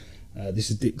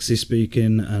This is Dixie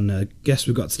speaking, and guest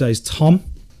we've got today is Tom.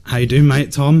 How you doing,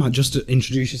 mate? Tom, just to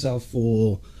introduce yourself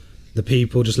for the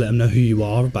people, just let them know who you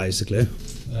are, basically.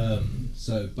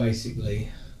 So basically,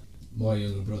 my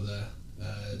younger brother,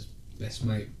 best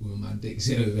mate with my man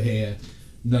Dixie over here,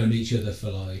 known each other for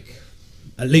like...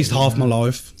 At least half my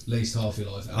life. At least half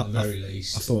your life, at the very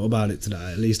least. I thought about it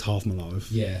today, at least half my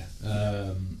life. Yeah,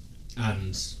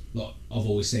 and like, I've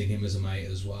always seen him as a mate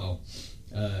as well.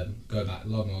 Go back a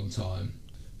long time.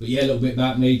 But yeah, a little bit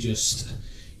about me, just...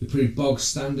 You're a pretty bog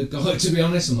standard guy, to be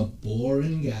honest. I'm a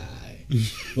boring guy.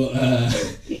 But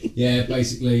yeah,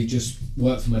 basically just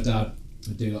work for my dad.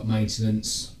 I do like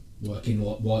maintenance, work in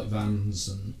white vans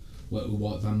and work with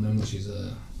white van men, which is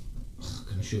I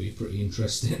can assure you pretty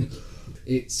interesting.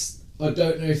 I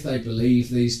don't know if they believe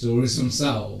these stories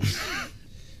themselves.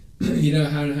 You know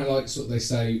how like sort of they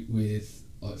say with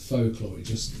like folklore, it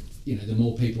just, you know, the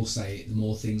more people say it, the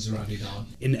more things are added on.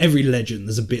 In every legend,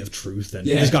 there's a bit of truth. Then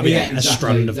there's got to be a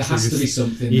strand of there truth. There has to be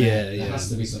something. There has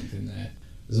to be something there.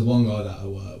 There's one guy that I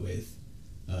work with,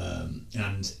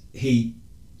 and he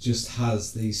just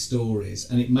has these stories,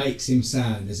 and it makes him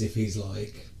sound as if he's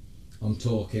like, I'm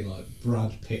talking like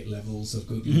Brad Pitt levels of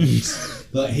good looks.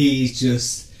 Like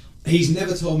he's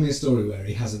never told me a story where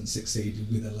he hasn't succeeded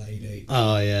with a lady.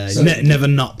 Oh yeah, so, never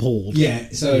not pulled. Yeah.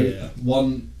 So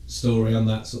one story on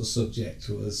that sort of subject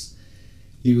was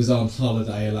he was on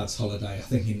holiday, a lad's holiday, I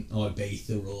think in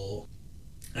Ibiza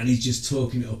and he's just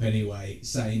talking it up anyway,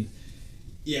 saying,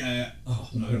 yeah,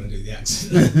 I'm not going to do the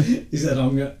accent. He said, I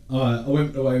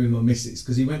went away with my missus,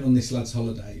 because he went on this lad's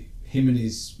holiday, him and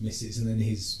his missus, and then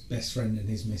his best friend and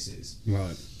his missus.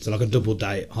 Right, so like a double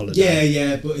date holiday.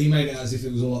 Yeah, but he made it as if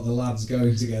it was all like the lads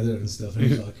going together and stuff, and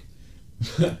he was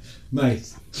like,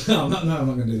 mate, I'm not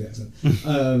going to do the accent.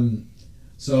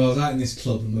 So I was out in this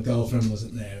club and my girlfriend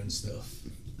wasn't there and stuff,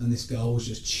 and this girl was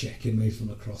just checking me from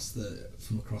across the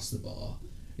bar.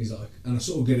 He's like, and I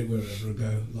sort of get it wherever I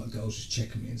go, like girls just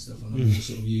checking me and stuff, and I'm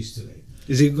sort of used to it.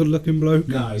 Is he a good looking bloke?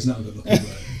 No, he's not a good looking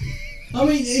bloke. I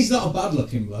mean, he's not a bad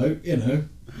looking bloke, you know,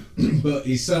 but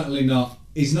he's certainly not.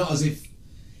 He's not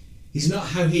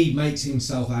how he makes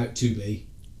himself out to be.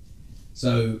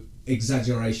 So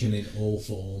exaggeration in all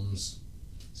forms.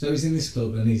 So he's in this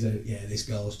club and he's like, yeah, this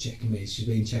girl's checking me. She's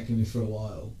been checking me for a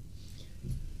while.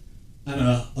 And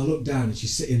I look down and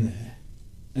she's sitting there,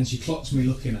 and she clocks me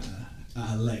looking at her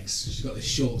legs. She's got this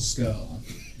short skirt on.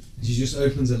 And she just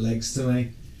opens her legs to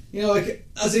me. You know, like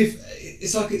as if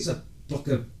it's like it's like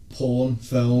a porn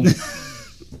film.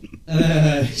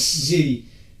 And she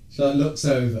like looks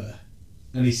over,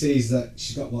 and he sees that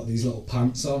she's got like these little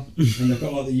pants on, and they've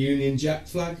got like the Union Jack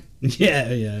flag.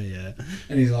 Yeah.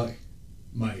 And he's like,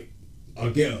 mate, I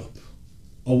get up,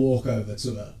 I walk over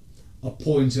to her, I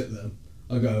point at them,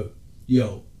 I go,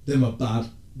 yo, them are bad,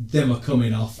 them are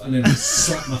coming off, and then I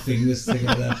slap my fingers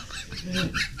together.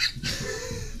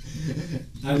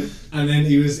 and then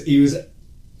he was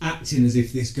acting as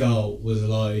if this girl was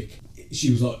like,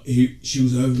 she was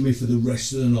over me for the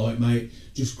rest of the night, mate,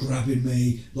 just grabbing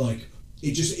me, like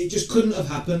it just couldn't have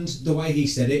happened the way he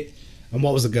said it. And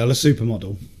what was the girl, a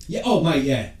supermodel? Yeah, oh mate,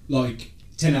 yeah, like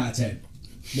 10 out of 10.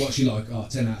 What's she like?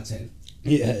 10 out of 10.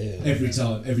 Yeah. Every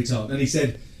time. And he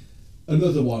said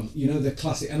another one, you know, the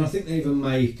classic, and I think they even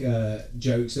make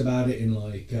jokes about it in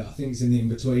like I think it's in the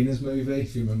In-Betweeners movie,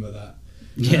 if you remember that.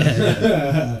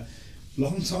 Yeah.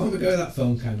 Long time ago that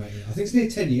film came out. I think it's near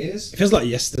 10 years. It feels like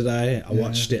yesterday. I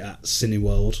watched it at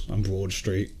Cineworld on Broad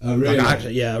Street. Oh really? Like,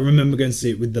 I remember going to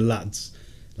see it with the lads,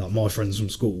 like my friends from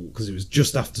school, because it was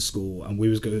just after school, and we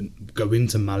was going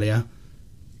to Malia.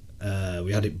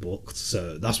 We had it booked,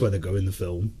 so that's where they go in the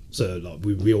film. So like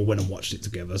we all went and watched it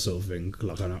together, sort of thing.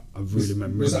 Like I really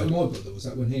remember. Was that my brother? Was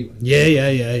that when he went?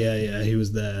 Yeah. He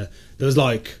was there. There was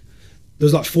like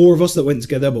 4 of us that went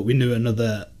together, but we knew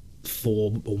another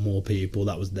 4 or more people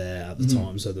that was there at the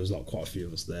time. So there was like quite a few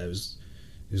of us there. It was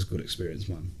a good experience,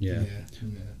 man. Yeah.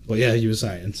 But yeah, you were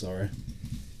saying, sorry.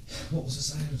 What was I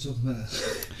saying? I'm talking about.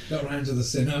 Got around to the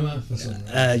cinema for some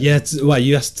reason. Well,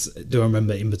 you asked, do I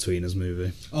remember In-Betweeners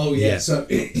movie? Oh yeah. So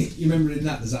you remember in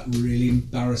that there's that really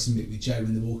embarrassing bit with Jay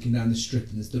when they're walking down the strip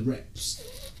and there's the reps,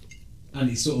 and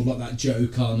it's sort of like that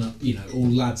joke on, you know, all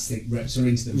lads think reps are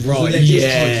into them. Right. So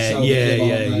Yeah.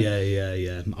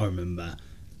 I remember that.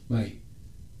 Mate,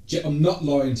 I'm not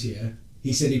lying to you.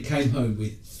 He said he came home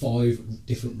with 5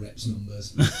 different reps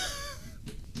numbers.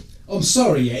 I'm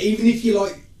sorry, yeah. Even if you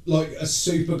like a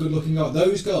super good looking guy,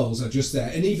 those girls are just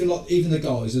there, and even the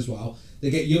guys as well. They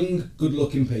get young, good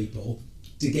looking people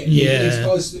to get these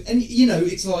guys, and you know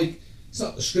it's like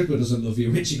the stripper doesn't love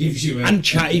you, which gives you and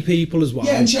chatty people as well.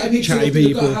 Yeah, and chatty people.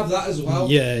 You've got to have that as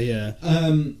well. Yeah.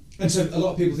 And so a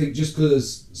lot of people think just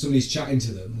because somebody's chatting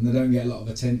to them and they don't get a lot of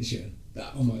attention,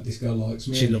 that, oh my, this girl likes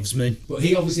me. She loves me. But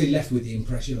he obviously left with the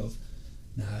impression of,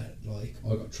 nah, like,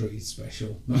 I got treated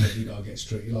special. Not every guy gets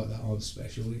treated like that, I'm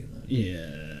special, you know.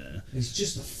 Yeah. It's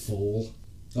just a fall.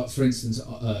 Like, for instance,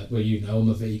 well, you know, I'm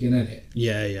a vegan, innit?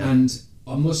 Yeah, yeah. And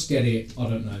I must get it, I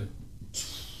don't know.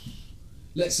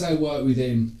 Let's say I work with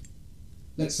him,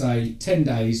 let's say 10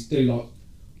 days, do like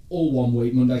all 1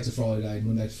 week, Monday to Friday,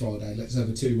 let's have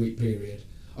a 2 week period.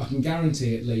 I can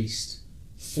guarantee at least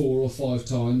 4 or 5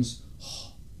 times,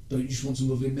 oh, don't you just want some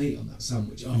lovely meat on that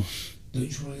sandwich? Oh, don't you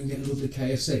just want to get a lovely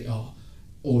KFC? Oh,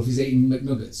 or if he's eating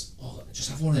McNuggets, oh, just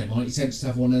have one of them. Aren't you tempted to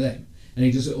have one of them? And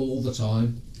he does it all the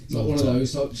time. It's like one of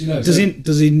those, like, you know. Does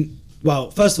he? Well,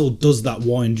 first of all, does that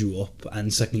wind you up?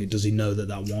 And secondly, does he know that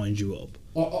winds you up?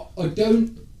 I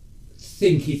don't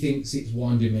think he thinks it's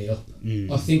winding me up.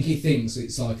 I think he thinks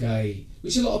it's like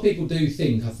which a lot of people do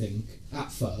think, I think,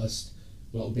 at first,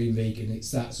 well, being vegan,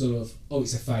 it's that sort of, oh,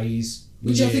 it's a phase.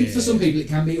 Which I think for some people it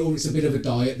can be, or it's a bit of a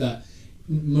diet that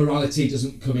morality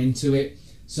doesn't come into it.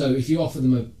 So if you offer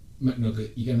them a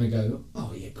McNugget, you're going to go,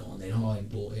 oh yeah, go on then, I ain't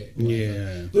bought it. Whatever.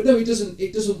 Yeah. But no, it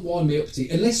doesn't wind me up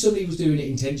unless somebody was doing it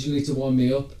intentionally to wind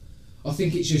me up. I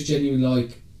think it's just genuinely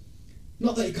like,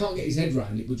 not that he can't get his head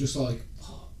around it, but just like,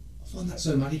 oh, I find that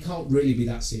so mad. He can't really be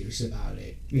that serious about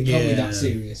it. He can't be that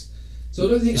serious. So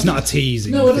I don't think it's not a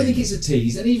teasing. No, I don't think it's a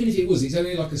tease. And even if it was, it's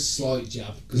only like a slight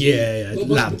jab. Yeah,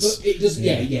 lads. But it does.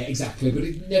 Yeah, exactly. But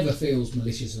it never feels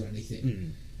malicious or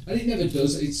anything, and it never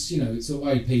does. It's it's the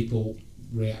way people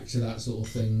react to that sort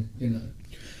of thing.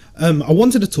 I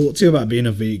wanted to talk to you about being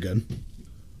a vegan.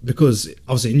 Because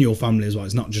obviously in your family as well,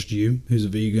 it's not just you who's a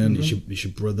vegan. It's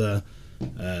your brother,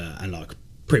 and like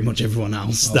pretty much everyone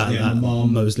else. That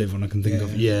mom, mostly everyone I can think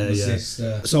of. Yeah.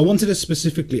 Sister. So I wanted to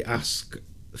specifically ask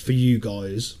for you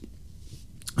guys.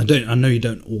 I know you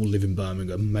don't all live in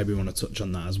Birmingham. Maybe you want to touch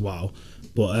on that as well.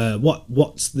 But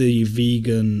what's the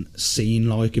vegan scene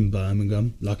like in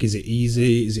Birmingham? Like, is it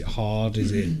easy? Is it hard?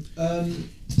 Is it?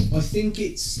 I think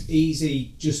it's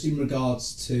easy just in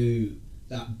regards to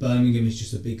that Birmingham is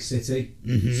just a big city.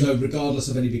 So regardless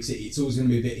of any big city, it's always going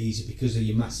to be a bit easier because of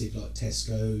your massive like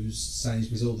Tesco's,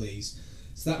 Sainsbury's, all these.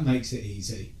 So that makes it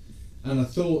easy. And I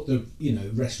thought the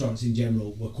restaurants in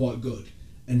general were quite good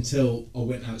until I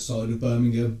went outside of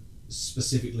Birmingham,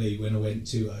 specifically when I went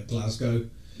to Glasgow.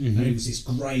 And it was this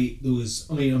great.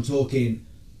 I'm talking.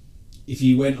 If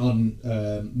you went on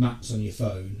maps on your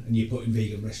phone and you put in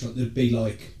vegan restaurant, there'd be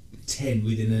like 10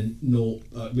 within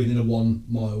a 1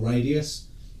 mile radius,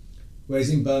 whereas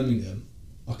in Birmingham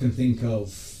I can think of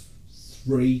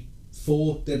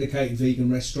 3-4 dedicated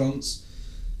vegan restaurants.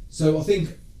 So I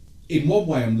think in one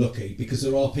way I'm lucky because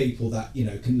there are people that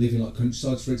can live in like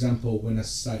countrysides. For example, when I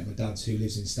stay at my dad's who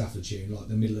lives in Staffordshire, in like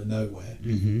the middle of nowhere,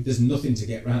 there's nothing to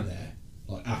get around there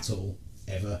like at all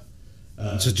ever.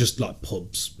 So just like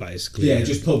pubs, basically. Yeah,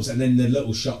 just pubs, and then the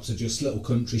little shops are just little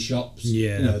country shops.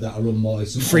 Yeah, that are run by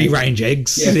some free range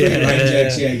eggs. Yeah, free range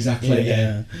eggs. Yeah, exactly.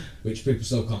 Yeah. Which people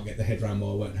still can't get their head around.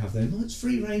 Why I won't have them. Oh, it's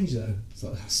free range though. It's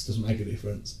like that doesn't make a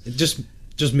difference. It just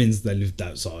means they lived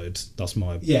outside. That's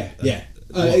my loosely.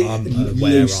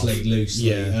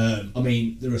 Yeah. I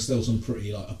mean, there are still some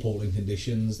pretty like appalling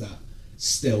conditions that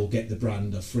still get the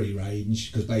brand of free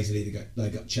range because basically they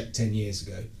got checked 10 years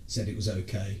ago, said it was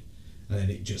okay. And then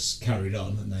it just carried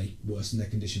on, and they worsened their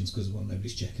conditions because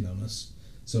nobody's checking on us.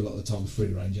 So a lot of the time, free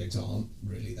range eggs aren't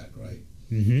really that great.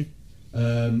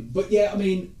 But yeah, I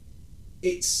mean,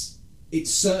 it's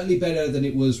certainly better than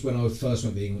it was when I first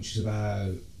went vegan, which is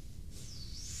about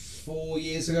 5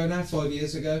 years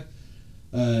ago.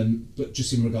 But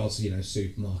just in regards to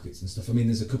supermarkets and stuff, I mean,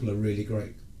 there's a couple of really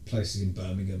great places in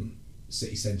Birmingham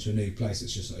city centre, a new place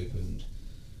that's just opened,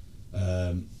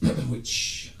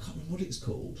 which I can't remember what it's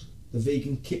called. The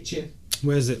Vegan Kitchen.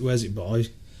 Where's it by?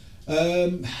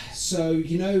 So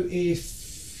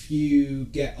if you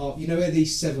get up, where the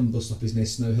 7 bus stop is near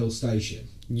Snow Hill Station.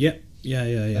 Yep.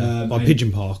 Yeah. By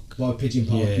Pigeon Park. By Pigeon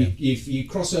Park. Yeah. If you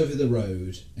cross over the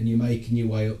road and you're making your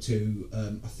way up to,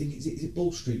 I think is it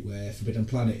Ball Street where Forbidden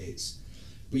Planet is.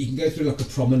 But you can go through like a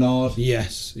promenade.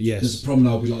 Yes. There's a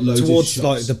promenade with like loads towards of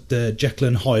shops. like the Jekyll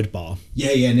and Hyde bar.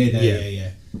 Yeah, near there.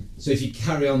 Yeah. So if you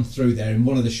carry on through there, in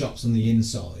one of the shops on the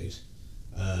inside,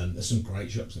 there's some great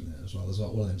shops in there as well. There's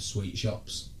like one of them sweet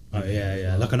shops. Oh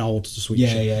yeah, like an old sweet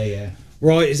shop. Yeah.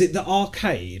 Right, is it the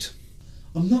arcade?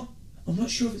 I'm not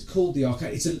sure if it's called the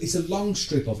arcade. It's a long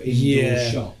strip of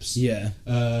indoor shops. Yeah.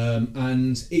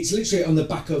 And it's literally on the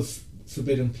back of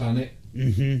Forbidden Planet.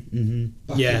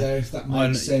 Back there, if that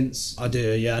makes sense. I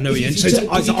do. Yeah, I know. So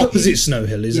it's opposite Snow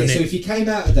Hill, isn't it? So if you came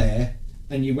out of there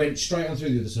and you went straight on through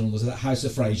the other tunnel. There's that House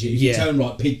of Fraser. If Yeah. you turn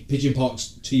right, Pigeon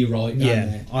Park's to your right. Down Yeah,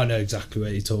 there. I know exactly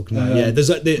what you're talking about. Yeah, there's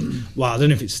like well, I don't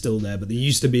know if it's still there, but there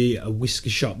used to be a whiskey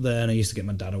shop there, and I used to get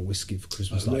my dad a whiskey for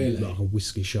Christmas. Oh, really? Like a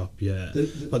whiskey shop, yeah.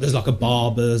 The- But there's like a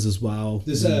barber's as well.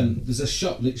 There's a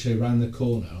shop literally around the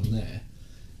corner on there,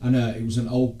 and it was an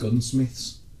old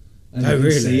gunsmith's. And Oh, you can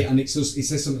really? see it, and it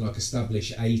says something like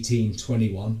established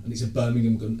 1821, and it's a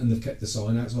Birmingham gun, and they've kept the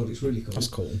sign outside. It's really cool. That's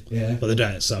cool. Yeah. But they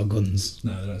don't sell guns.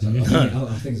 No, they don't.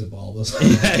 I think it's a barber's.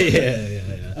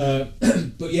 yeah.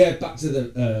 But yeah, back to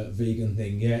the vegan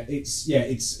thing. Yeah,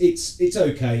 it's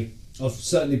okay. I've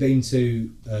certainly been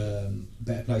to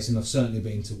better places, and I've certainly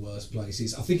been to worse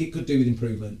places. I think it could do with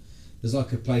improvement. There's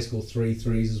like a place called 3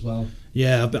 Threes as well.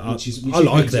 Yeah, but Which I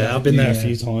like is that. I've been there a yeah.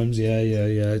 few times. Yeah.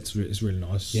 It's really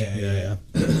nice. Yeah.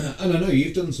 And I know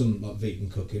you've done some like vegan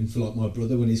cooking for like my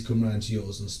brother when he's come round to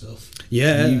yours and stuff.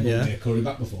 Yeah, And you yeah. brought me a curry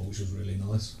back before, which was really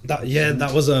nice. That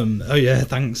was oh yeah,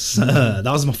 thanks. That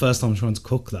was my first time trying to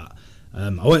cook that. I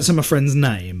won't say my friend's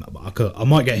name, but I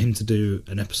might get him to do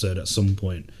an episode at some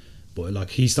point. But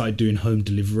like he started doing home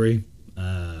delivery,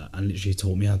 and literally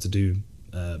taught me how to do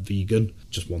vegan.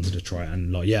 Just wanted to try it,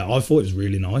 and like I thought it was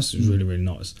really nice. It was really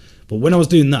nice. But when I was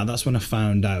doing that, that's when I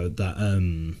found out that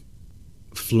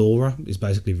Flora is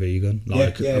basically vegan.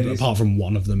 Like apart from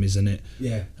one of them, isn't it?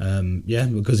 Yeah.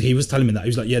 Because he was telling me that he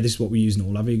was like, this is what we use in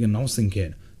all our vegan. And I was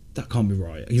thinking, that can't be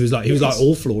right. He was like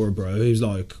all Flora, bro. He was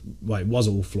like, wait, it was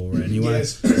all Flora anyway.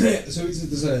 Yes. So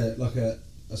there's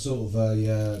a sort of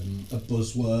a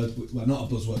buzzword, well, not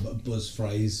a buzzword, but a buzz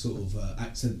phrase, sort of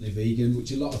accidentally vegan,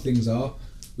 which a lot of things are,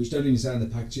 which don't even say on the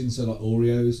packaging. So like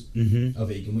Oreos are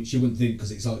vegan, which you wouldn't think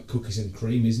because it's like cookies and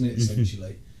cream, isn't it?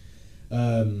 Essentially.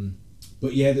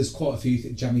 But yeah, there's quite a few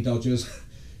jammy dodgers.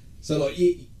 So like,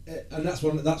 and that's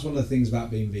one of the things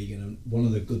about being vegan. And one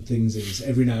of the good things is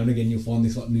every now and again you'll find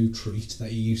this like new treat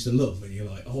that you used to love, and you're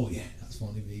like, oh yeah, that's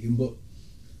finally vegan. But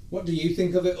what do you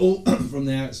think of it all from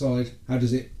the outside? How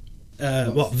does it?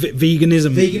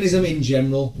 Veganism? Veganism in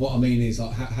general. What I mean is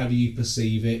like, how do you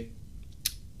perceive it?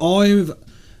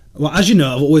 As you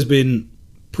know, I've always been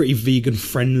pretty vegan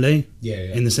friendly.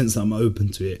 Yeah. In the sense that I'm open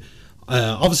to it.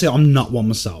 Obviously, I'm not one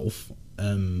myself,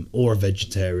 or a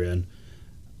vegetarian,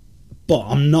 but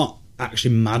I'm not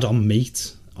actually mad on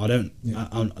meat. I don't. Yeah.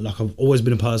 I've always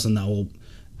been a person that will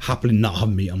happily not have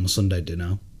meat on my Sunday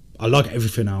dinner. I like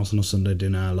everything else on a Sunday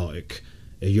dinner, like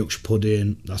a Yorkshire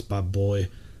pudding. That's bad boy.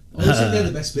 I think they're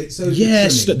the best bits. So Yeah,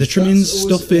 the trimmings, that's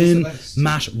always stuffing, the best.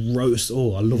 mash, roast.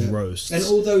 Oh, I love roasts. And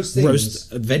all those things.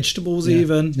 Roast vegetables Yeah.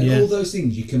 even. And yeah. all those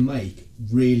things you can make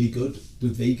really good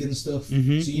with vegan stuff. So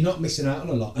you're not missing out on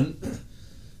a lot. And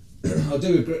I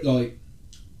do agree, like,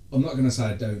 I'm not going to say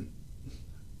I don't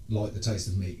like the taste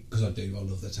of meat, because I do. I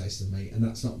love the taste of meat, and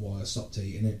that's not why I stopped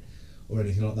eating it or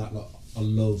anything like that. Like, I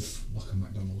love like a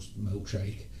McDonald's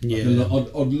milkshake. Yeah.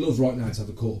 I'd love right now to have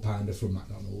a quarter pounder from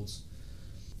McDonald's.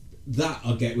 That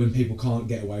I get when people can't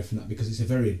get away from that, because it's a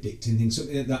very addicting thing.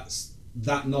 Something that's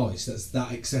that nice, that's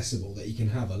that accessible, that you can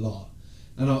have a lot.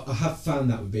 And I have found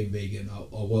that with being vegan. I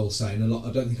will say, and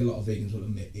I don't think a lot of vegans will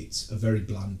admit, it's a very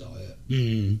bland diet.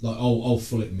 Like I'll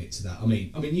fully admit to that. I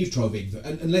mean you've tried vegan,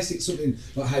 and unless it's something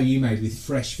like how you made with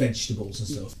fresh vegetables and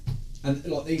stuff. And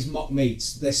like these mock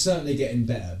meats, they're certainly getting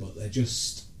better, but they're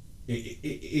just it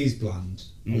is bland.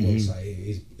 I will say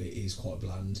it is quite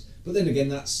bland. But then again,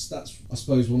 that's I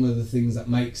suppose one of the things that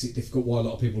makes it difficult, why a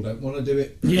lot of people don't want to do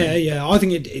it. Yeah. I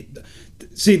think it.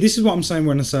 See, this is what I'm saying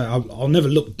when I say I'll never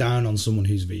look down on someone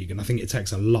who's vegan. I think it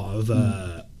takes a lot of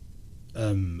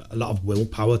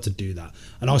willpower to do that,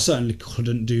 and I certainly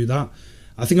couldn't do that.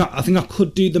 I think I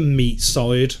could do the meat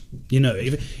side. You know,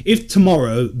 if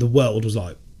tomorrow the world was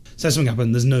like, say something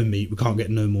happened, there's no meat, we can't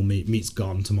get no more meat, meat's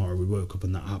gone tomorrow, we woke up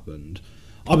and that happened,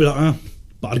 I'd be like,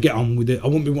 but I'd get on with it. I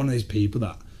wouldn't be one of these people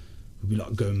that would be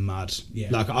like going mad. Yeah.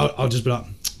 Like I'll just be like,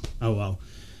 oh well.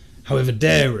 However,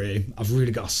 dairy, I've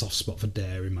really got a soft spot for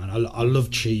dairy, man. I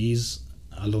love cheese,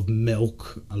 I love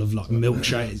milk, I love like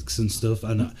milkshakes and stuff,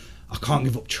 and I can't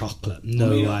give up chocolate.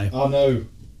 No way. I know,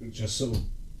 just sort of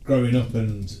growing up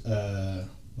and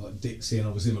like Dixie and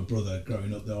obviously my brother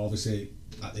growing up, they're obviously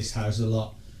at this house a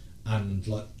lot, and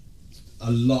like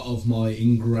a lot of my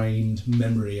ingrained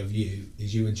memory of you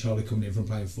is you and Charlie coming in from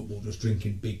playing football, just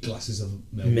drinking big glasses of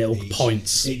milk each.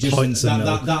 Pints It just, of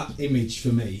milk. That image for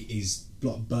me is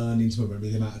like burned into my memory.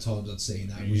 The amount of times I'd seen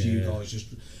that was you guys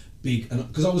just big, and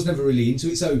because I was never really into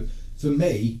it, so for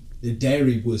me the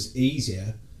dairy was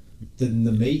easier than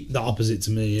the meat. The opposite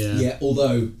to me, yeah. Yeah,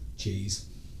 although cheese.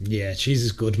 Yeah, cheese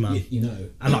is good, man. You know,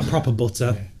 And like proper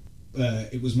butter.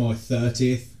 It was my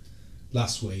 30th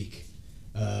last week,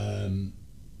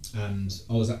 and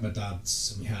I was at my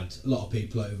dad's, and we had a lot of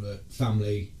people over,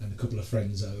 family and a couple of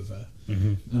friends over,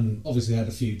 and obviously had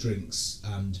a few drinks,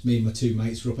 and me and my two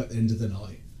mates were up at the end of the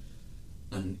night,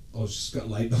 and I was just got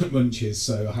late night munches,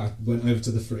 so went over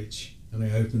to the fridge and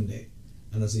I opened it,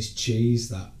 and there's this cheese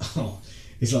that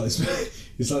it's like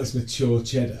this mature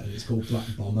cheddar, and it's called Black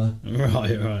Bomber.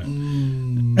 Right.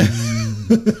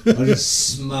 I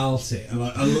just smelt it, and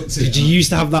I looked at it. Did you used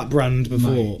to have that brand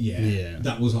before? Mate, yeah.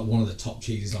 That was like one of the top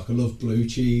cheeses. Like, I love blue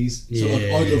cheese. So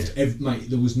I loved mate.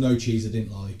 There was no cheese I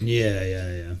didn't like.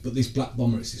 Yeah. But this Black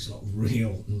Bomber, it's this like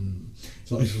real,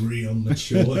 it's like this real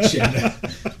mature cheddar.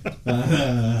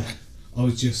 I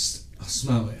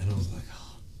smelled it, and I was like,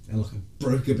 and like I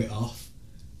broke a bit off,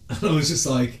 and I was just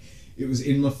like, it was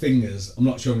in my fingers. I'm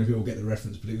not sure if people get the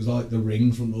reference, but it was like the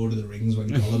ring from Lord of the Rings when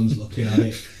Gollum's looking at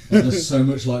it. And there's so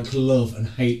much like love and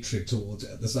hatred towards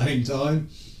it at the same time.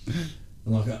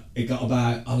 And like it got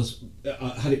about, I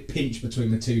had it pinched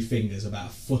between my two fingers about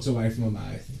a foot away from my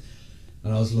mouth,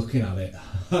 and I was looking at it,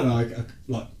 and I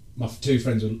like my two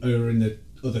friends were in the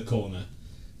other corner.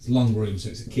 It's a long room, so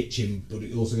it's a kitchen, but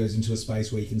it also goes into a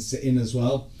space where you can sit in as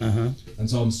well. And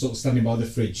so I'm sort of standing by the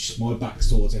fridge, my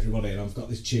back's towards everybody, and I've got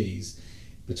this cheese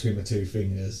between my two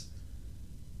fingers.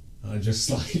 And I'm just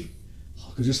like,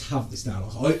 I could just have this now.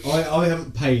 Like, I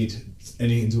haven't paid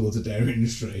anything towards the dairy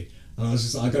industry, and I was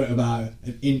just, I got it about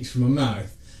an inch from my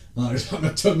mouth, and I just had my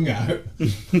tongue out,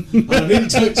 and I didn't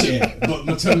touch it, but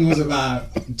my tongue was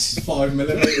about 5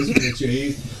 millimetres from the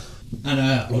cheese. And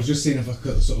I was just seeing if I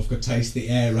could taste the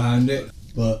air around it,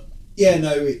 but yeah,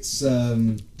 no, it's.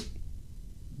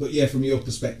 But yeah, from your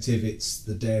perspective, it's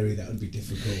the dairy that would be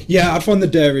difficult. Yeah, I find the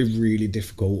dairy really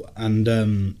difficult,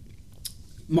 and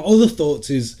my other thoughts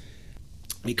is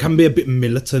it can be a bit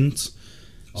militant.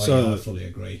 I fully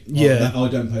agree. Yeah, I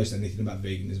don't post anything about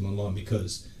veganism online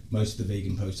because most of the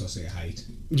vegan posts I see I hate.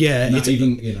 Yeah, it's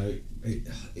even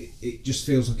it just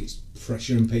feels like it's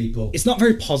pressuring people. It's not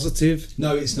very positive.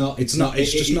 No, it's not. It's not.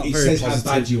 It's just not very positive. It says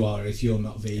how bad you are if you're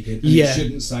not vegan. And yeah. It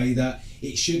shouldn't say that.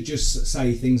 It should just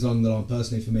say things along the line.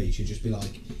 Personally, for me, it should just be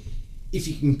like, if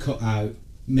you can cut out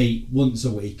meat once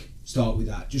a week, start with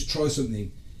that. Just try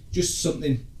something. Just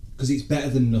something, because it's better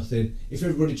than nothing. If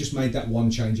everybody just made that one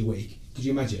change a week, could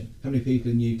you imagine how many people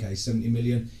in the UK? 70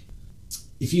 million.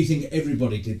 If you think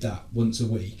everybody did that once a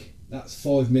week, that's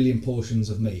 5 million portions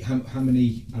of meat. How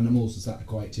many animals does that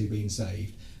equate to being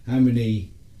saved? How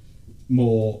many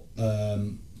more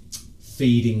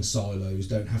feeding silos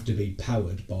don't have to be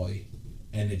powered by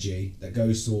energy that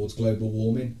goes towards global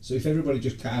warming? So if everybody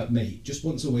just cut out meat just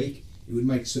once a week, it would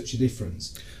make such a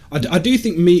difference. I do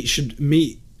think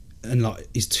meat and like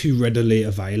is too readily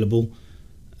available.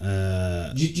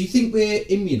 Do you think we're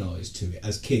immunised to it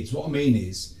as kids? What I mean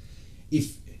is,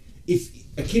 if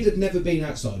a kid had never been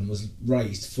outside and was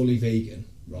raised fully vegan,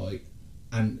 right,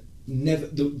 and never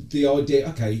the idea,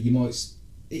 okay, you might,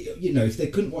 if they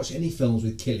couldn't watch any films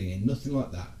with killing in, nothing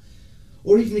like that,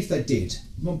 or even if they did,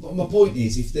 my point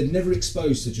is, if they're never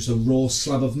exposed to just a raw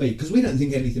slab of meat, because we don't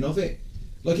think anything of it.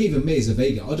 Like, even me as a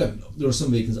vegan, I don't. There are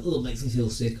some vegans that, it makes me feel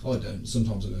sick. I don't.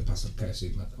 Sometimes I go past a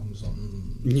KFC, I'm just like,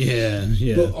 Yeah.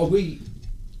 But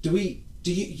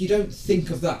you don't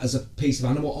think of that as a piece of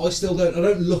animal? I still don't. I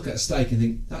don't look at a steak and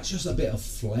think, that's just a bit of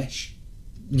flesh.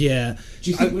 Yeah.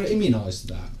 Do you think we're immunised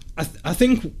to that? I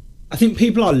think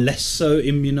people are less so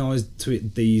immunised to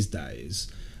it these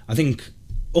days. I think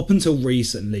up until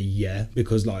recently, yeah,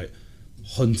 because like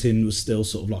hunting was still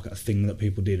sort of like a thing that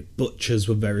people did. Butchers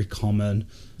were very common.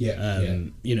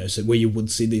 So where you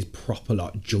would see these proper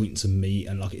like joints of meat,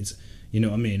 and like it's, you know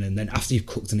what I mean, and then after you've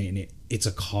cooked and eaten it, it's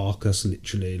a carcass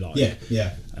literally, like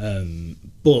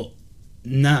but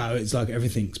now it's like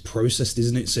everything's processed,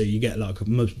 isn't it? So you get like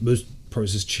most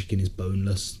processed chicken is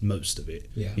boneless, most of it,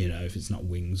 if it's not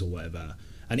wings or whatever,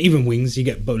 and even wings, you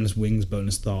get boneless wings,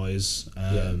 boneless thighs.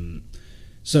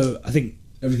 So I think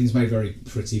everything's made very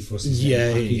pretty for us. Yeah,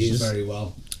 it is very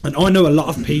well. And I know a lot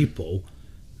of people,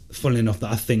 funnily enough,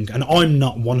 that I think, and I'm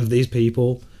not one of these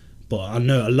people, but I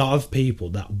know a lot of people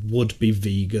that would be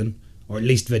vegan, or at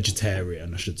least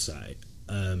vegetarian, I should say,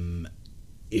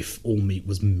 if all meat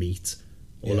was meat,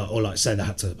 or like say they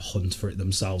had to hunt for it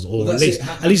themselves, or at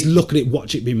least look at it,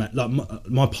 watch it be made. Like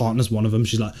my partner's one of them.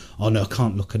 She's like, oh no, I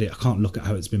can't look at it. I can't look at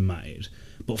how it's been made.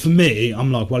 But for me,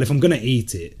 I'm like, well, if I'm going to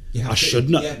eat it, I should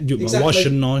not. Yeah, exactly. Why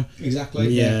shouldn't I? Exactly.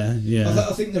 Yeah.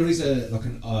 I think there is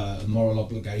a moral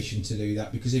obligation to do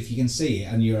that, because if you can see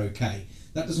it and you're okay,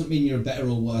 that doesn't mean you're a better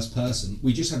or worse person.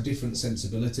 We just have different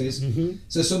sensibilities. Mm-hmm.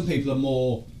 So some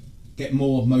people get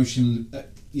more emotional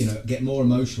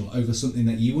over something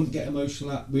that you wouldn't get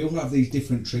emotional at. We all have these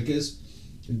different triggers.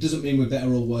 It doesn't mean we're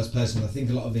better or worse person. I think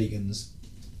a lot of vegans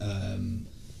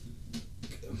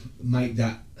make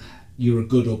that you're a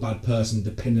good or bad person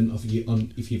dependent of you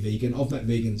on if you're vegan. I've met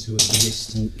vegans who are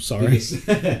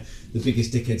the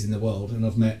biggest dickheads in the world, and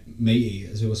I've met meat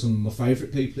eaters who are some of my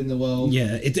favourite people in the world.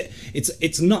 Yeah,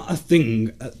 it's not a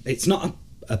thing. It's not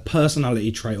a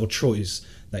personality trait or choice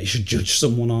that you should judge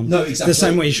someone on. No, exactly. The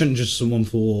same way you shouldn't judge someone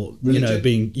for Religion.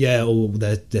 being or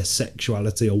their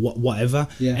sexuality or whatever.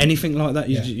 Yeah. Anything like that.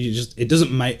 You just it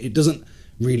doesn't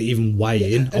really even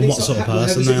weigh in on it's what like, sort of how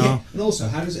person does they it- are. And also,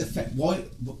 how does it affect?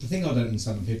 The thing I don't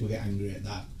understand when people get angry at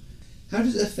that. How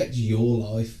does it affect your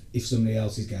life if somebody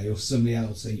else is gay or somebody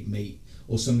else eat meat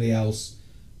or somebody else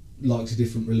likes a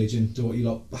different religion to what you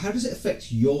like? How does it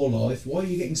affect your life? Why are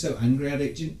you getting so angry at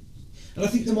it? And I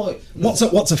think there might.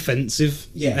 What's offensive?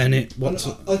 Yeah, in it. And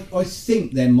I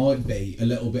think there might be a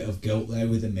little bit of guilt there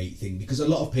with the meat thing because a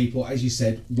lot of people, as you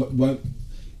said, won't.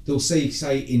 They'll say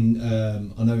in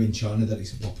I know in China that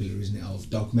it's popular, isn't it, of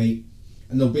dog meat,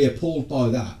 and they'll be appalled by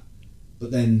that,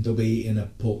 but then they'll be eating a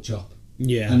pork chop.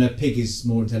 Yeah. And a pig is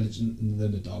more intelligent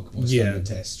than a dog by standard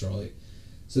tests, right?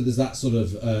 So there's that sort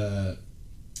of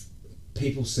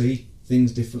people see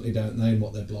things differently, don't they, and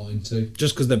what they're blind to.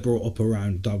 Just because they're brought up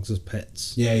around dogs as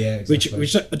pets. Yeah, exactly.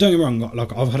 Which don't get me wrong,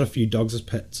 like I've had a few dogs as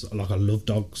pets. Like I love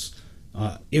dogs.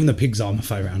 Even the pigs are my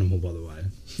favourite animal, by the way.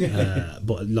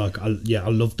 But like, I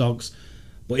love dogs.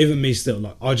 But even me still,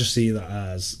 like, I just see that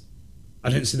as, I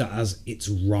don't see that as it's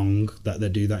wrong that they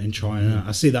do that in China.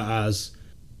 I see that as,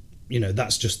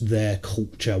 that's just their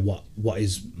culture. What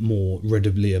is more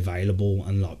readily available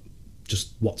and like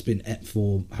just what's been ate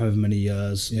for however many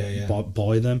years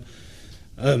by them.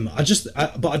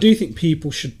 But I do think people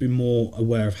should be more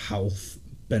aware of health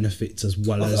benefits as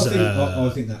well as. I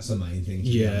think that's the main thing. To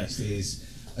be honest, is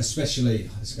especially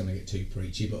it's going to get too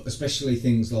preachy, but especially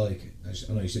things like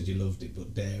I know you said you loved it,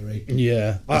 but dairy.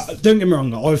 Yeah, don't get me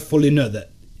wrong. I fully know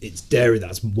that it's dairy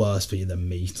that's worse for you than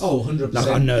meat. Oh, 100%. Like,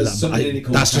 I know that,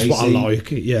 but that's just what I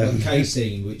like. Yeah, and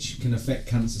casein, which can affect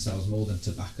cancer cells more than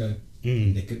tobacco.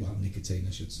 Nicotine,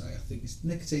 I should say. I think it's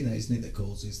nicotine, isn't it, that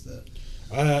causes the.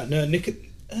 No,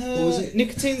 was it?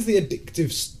 Nicotine's the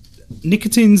addictive.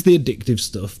 Nicotine's the addictive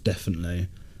stuff, definitely.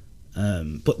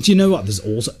 But do you know what? There's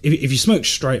also if you smoke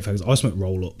straight fags, I smoke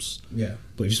roll-ups. Yeah.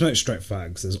 But if you smoke straight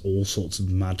fags, there's all sorts of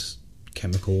mad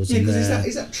chemicals in because there.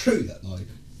 is that true that like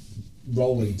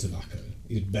rolling tobacco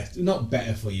is not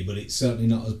better for you, but it's certainly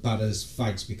not as bad as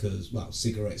fags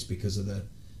cigarettes because of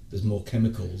there's more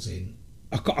chemicals in.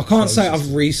 I can't say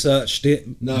I've researched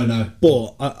it. No.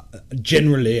 But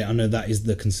generally, I know that is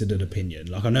the considered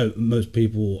opinion. Like I know most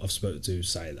people I've spoke to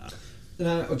say that.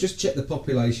 No, I just checked the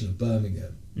population of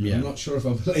Birmingham. Yeah. I'm not sure if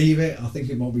I believe it. I think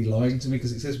it might be lying to me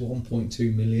because it says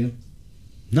 1.2 million.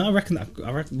 No, I reckon that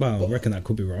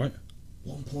could be right.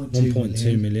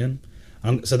 1.2 million.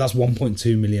 So that's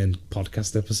 1.2 million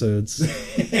podcast episodes.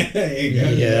 There you go.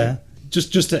 Yeah.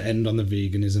 Just to end on the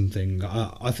veganism thing,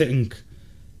 I think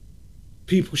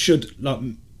people should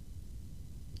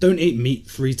don't eat meat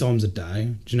 3 times a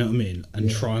day. Do you know what I mean? And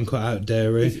try and cut out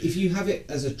dairy. If you have it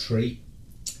as a treat,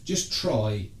 just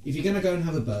try. If you're going to go and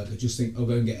have a burger, just think, I'll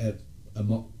go and get a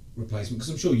mock replacement, because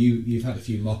I'm sure you've had a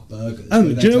few mock burgers.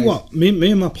 Do you know what?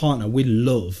 Me and my partner, we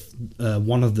love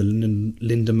one of the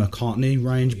Linda McCartney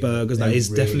range burgers. That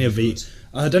is really definitely a vegan.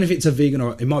 I don't know if it's a vegan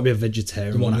or it might be a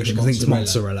vegetarian one. Actually, I think it's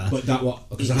mozzarella. But that one,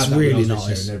 because I it's had that really when I was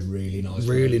nice. They're really nice.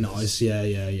 Really burgers. nice.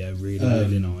 Yeah.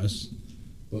 Really nice.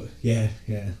 But yeah,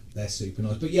 they're super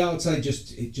nice. But yeah, I would say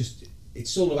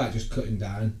it's all about just cutting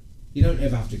down. You don't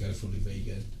ever have to go fully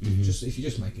vegan. Just if you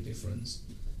just make a difference,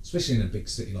 especially in a big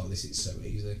city like this, it's so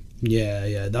easy.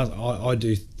 Yeah. I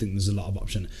do think there's a lot of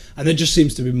option, and there just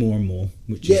seems to be more and more.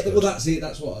 Which is well, that's it.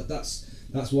 That's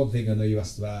one thing I know you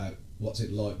asked about. What's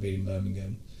it like being in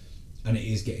Birmingham? And it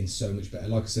is getting so much better.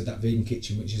 Like I said, that vegan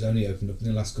kitchen, which has only opened up in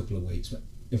the last couple of weeks.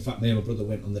 In fact, me and my brother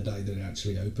went on the day that it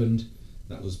actually opened.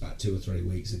 That was about 2 or 3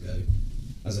 weeks ago.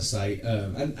 As I say,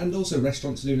 and also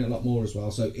restaurants are doing it a lot more as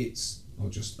well. So I'll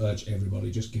just urge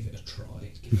everybody, just give it a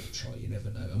try. Give it a try, you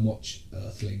never know. And watch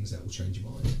Earthlings, that will change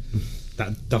your mind.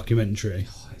 That documentary.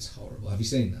 Oh, it's horrible. Have you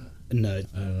seen that? No.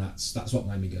 And that's what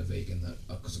made me go vegan,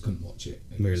 because I couldn't watch it.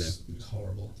 It was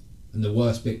horrible. And the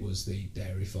worst bit was the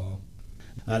dairy farm.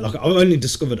 I only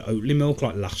discovered Oatly milk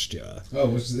last year.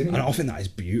 Oh, what's the thing? And I think that is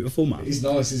beautiful, man. It's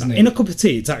nice, isn't it? In a cup of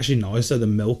tea, it's actually nicer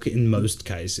than milk in most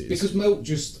cases. Because milk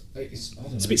it's I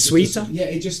don't know, a bit sweeter.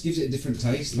 It just gives it a different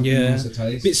taste. A nicer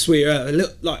taste. A bit sweeter, a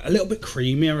little bit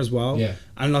creamier as well. Yeah.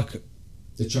 And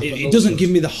the chocolate it doesn't give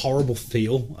me the horrible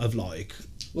feel of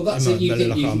well, that's it.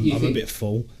 I'm a bit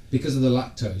full. Because of the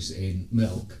lactose in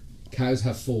milk, cows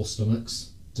have 4 stomachs.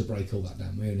 to break all that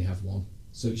down. We only have one.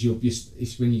 So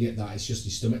it's when you get that, it's just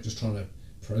your stomach just trying to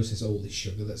process all this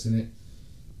sugar that's in it.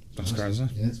 That's crazy.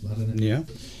 Yeah, it's mad, isn't it?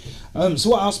 Yeah. So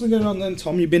what else been going on then,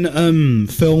 Tom? You've been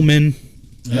filming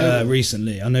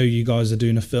recently. I know you guys are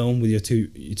doing a film with your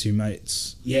two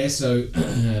mates. Yeah. So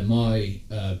my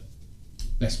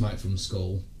best mate from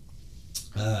school,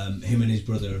 him and his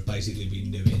brother have basically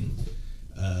been doing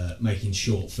making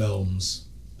short films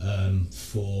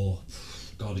for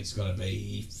God, it's got to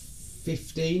be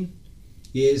 15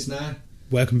 years now.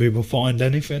 Where can people find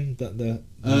anything that they've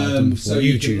done before? So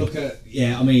you YouTube. can look at,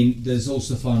 I mean, there's all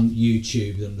stuff on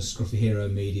YouTube and the Scruffy Hero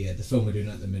Media. The film we're doing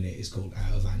at the minute is called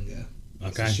Out of Anger.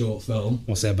 Okay. It's a short film.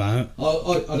 What's it about?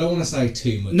 I don't want to say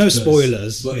too much. No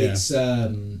spoilers. But yeah. it's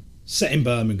set in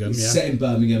Birmingham. it's Yeah. set in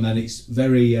Birmingham, and it's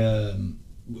very.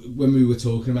 When we were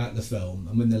talking about the film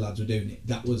and when the lads were doing it,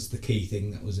 that was the key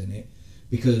thing that was in it,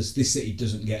 because this city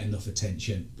doesn't get enough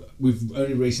attention. We've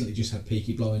only recently just had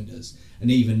Peaky Blinders, and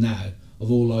even now,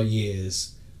 of all our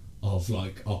years of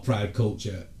like our proud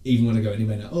culture, even when I go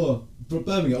anywhere now,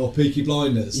 Birmingham or Peaky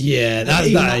Blinders, Yeah,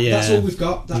 that's that. Yeah. that's all we've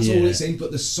got. That's Yeah. all it's in.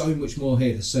 But there's so much more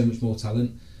here. There's so much more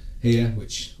talent here,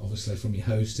 which obviously from your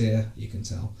host here you can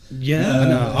tell.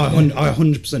 Yeah, I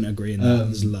 100% agree in that.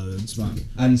 There's loads, man.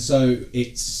 And so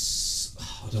it's,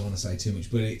 I don't want to say too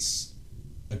much, but it's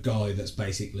a guy that's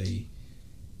basically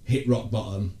hit rock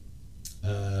bottom.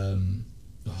 I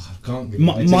can't give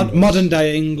Modern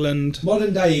day England.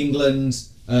 Modern day England,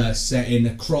 set in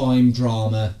a crime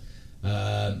drama.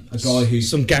 A guy who's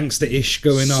Some gangster-ish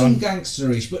going some on.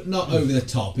 gangsterish, but not over the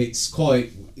top. It's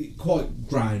quite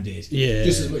grounded. Yeah.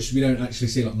 Just as much as we don't actually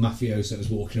see like mafiosos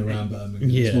walking around Birmingham,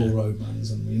 Yeah. small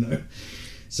roadmans, and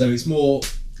So it's more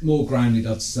grounded,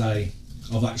 I'd say,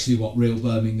 of actually what real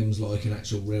Birmingham's like and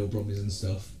actual real Brummies and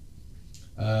stuff.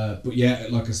 But yeah,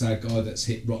 like I say, a guy that's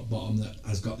hit rock bottom that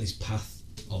has got this path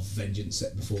of vengeance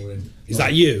set before him. Is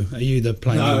that you? Are you the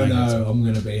playing? No, I'm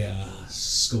going to be a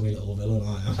scummy little villain.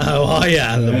 I am. Oh,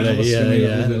 yeah, I'm a lovely. scummy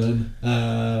Yeah. little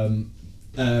villain.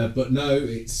 But no,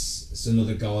 it's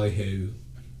another guy who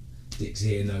Dixie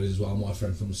here knows as well, my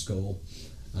friend from school,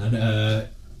 and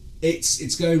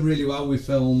it's going really well. We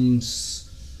filmed,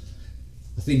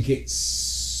 I think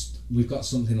we've got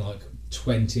something like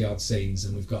 20 odd scenes,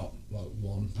 and we've got like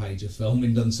 1 page of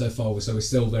filming done so far, so we're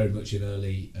still very much in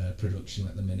early production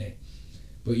at the minute.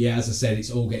 But yeah, as I said,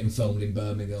 it's all getting filmed in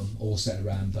Birmingham, all set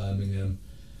around Birmingham,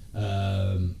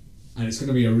 and it's going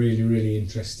to be a really, really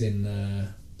interesting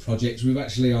project. We've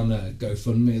actually on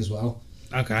GoFundMe as well.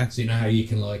 Okay. So you know how you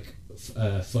can like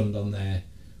fund on there,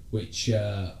 which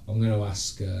I'm going to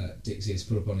ask Dixie to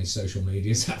put up on his social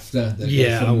medias after the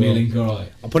Yeah, I GoFundMe will. link. All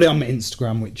right. I'll put it on my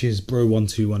Instagram, which is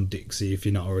bro121dixie, if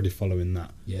you're not already following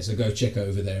that. Yeah, so go check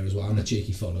over there as well, and a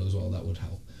cheeky follow as well. That would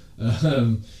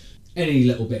help. Any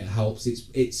little bit helps.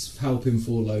 It's helping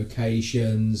for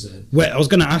locations. And Where I was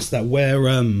going to ask that, where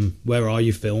are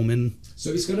you filming? so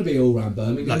it's going to be all around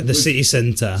Birmingham. Like the city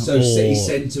centre? So city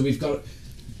centre, we've got,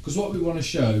 because what we want to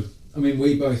show. I mean,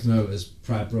 we both know as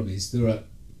proud Brummies, there are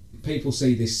people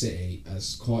see this city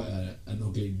as quite an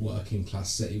ugly working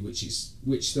class city,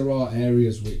 which there are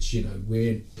areas which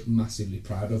we're massively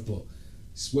proud of, but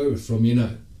it's where we're from.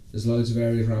 There's loads of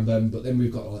areas around Birmingham, but then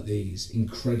we've got like these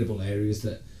incredible areas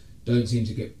that don't seem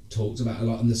to get talked about a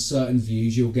lot, and there's certain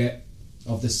views you'll get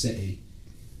of the city,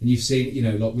 and you've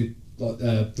seen like with like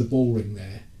the Bull Ring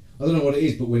there. I don't know what it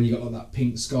is, but when you got like that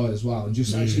pink sky as well, and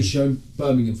just actually show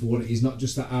Birmingham for what it is, not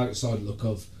just that outside look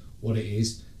of what it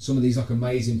is. Some of these like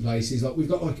amazing places, like we've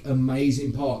got like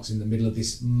amazing parks in the middle of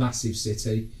this massive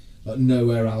city, like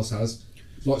nowhere else has.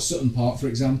 Like Sutton Park, for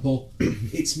example,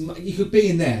 you could be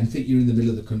in there and think you're in the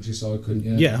middle of the countryside, couldn't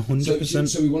you? Yeah, 100%.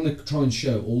 So we want to try and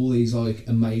show all these like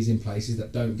amazing places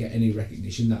that don't get any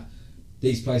recognition. That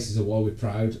these places are why we're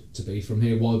proud to be from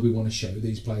here. Why we want to show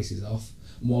these places off,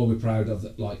 and why we're proud of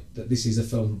that. Like that, this is a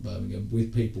film from Birmingham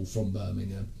with people from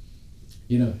Birmingham.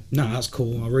 No, that's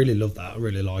cool. I really love that. I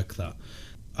really like that.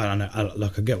 And I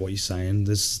get what you're saying.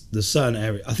 There's certain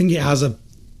area. I think it has a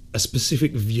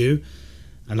specific view,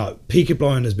 and like Peaky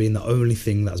Blinders being the only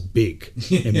thing that's big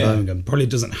in Yeah. Birmingham probably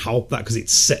doesn't help that, because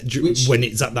it's set when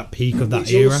it's at that peak of that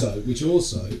which era. Which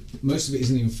also, most of it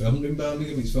isn't even filmed in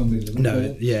Birmingham. It's filmed in Liverpool.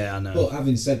 No, yeah, I know. But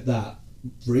having said that,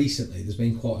 recently there's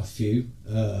been quite a few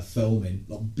filming,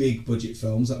 like big budget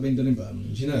films that have been done in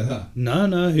Birmingham. Do you know that?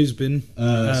 No, who's been?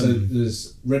 So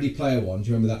there's Ready Player One. Do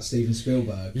you remember that, Steven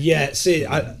Spielberg? Yeah, see,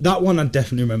 that one I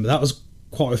definitely remember. That was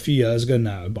quite a few years ago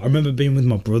now, but I remember being with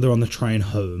my brother on the train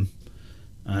home,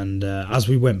 and as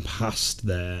we went past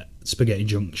there, Spaghetti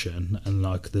Junction, and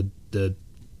like the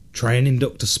train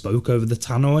conductor spoke over the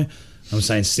tannoy I'm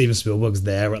saying Steven Spielberg's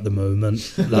there at the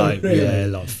moment, like Really? yeah,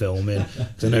 like filming.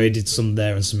 'Cause I know he did some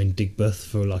there and some in Digbeth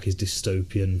for like his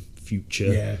dystopian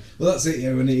future. Yeah, well, that's it.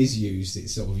 Yeah, when it is used,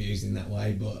 it's sort of used in that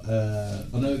way. But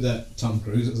I know that Tom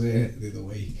Cruise was here the other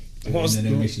week in What was the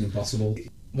new the- Mission Impossible.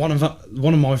 One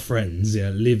of my friends, yeah,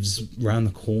 lives round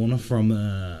the corner from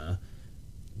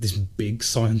this big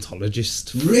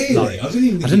Scientologist. Really? Like, I didn't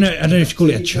even. I don't know if you call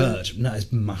it a church. No,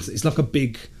 it's massive. It's like a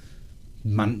big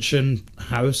mansion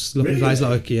house looking Really? place.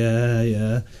 Like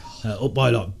yeah, up by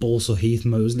like Balsall Heath,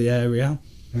 Moseley area.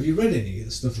 Have you read any of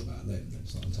the stuff about them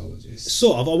Scientologists?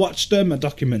 Sort of. I watched a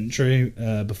documentary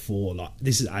before. Like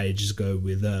this is ages ago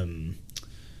with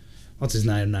what's his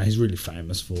name now? He's really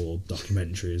famous for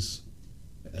documentaries.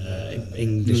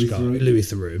 English Louis guy, Theroux? Louis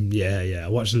Theroux. Yeah. I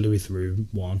watched the Louis Theroux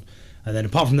one, and then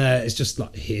apart from there, it's just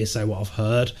like hearsay what I've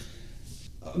heard.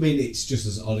 I mean, it's just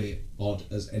as odd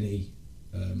as any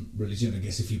religion, I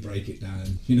guess, if you break it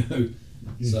down, you know.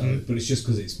 So, but it's just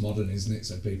because it's modern, isn't it?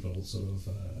 So people sort of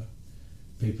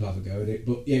people have a go at it.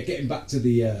 But yeah, getting back to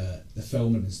the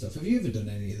filming and stuff. Have you ever done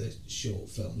any of the short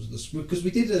films? Because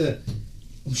we did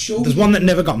I'm sure There's one that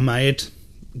never got made,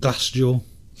 Glassjaw.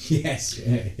 Yes.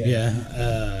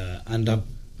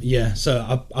 Yeah.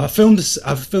 So I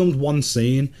filmed one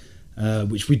scene,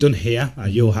 which we done here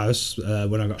at your house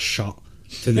when I got shot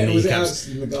to the Was it kneecaps.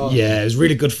 out in the garden? Yeah, it was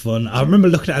really good fun. I remember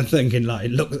looking at it and thinking, like,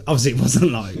 it looked, obviously it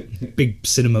wasn't like big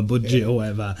cinema budget or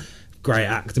whatever, great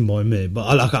acting by me, but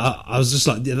I was just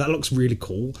like, yeah, that looks really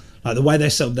cool. Like the way they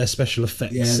set up their special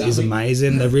effects is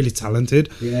amazing. They're really talented.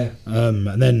 Yeah.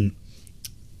 And then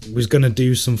we was gonna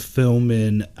do some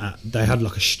filming at. They had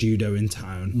like a studio in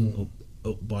town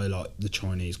up by like the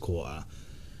Chinese Quarter.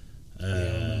 Yeah, I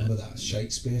remember that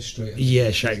Shakespeare Street. I think. Yeah,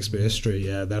 Shakespeare Street.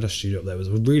 Yeah, they had a studio up there. It was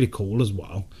really cool as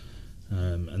well.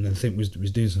 And then I think we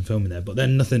was doing some filming there, but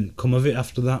then nothing come of it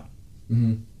after that.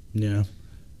 Mhm. Yeah.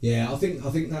 Yeah, I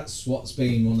think that's what's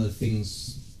been one of the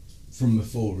things from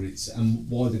before. It's and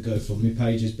why the GoFundMe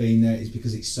page has been there is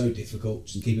because it's so difficult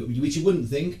to keep it, which you wouldn't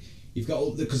think. You've got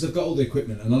all because they've got all the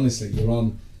equipment, and honestly, you're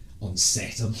on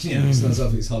set. You know, it's not as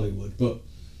if it's Hollywood, but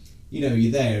you know,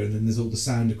 you're there, and then there's all the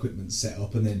sound equipment set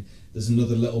up, and then there's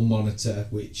another little monitor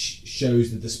which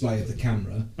shows the display of the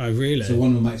camera. Oh, really? So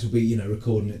one of my mates will be, you know,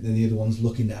 recording it, and then the other one's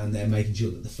looking down there, making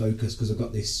sure that the focus, because I've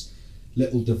got this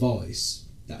little device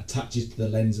that attaches to the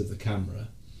lens of the camera.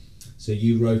 So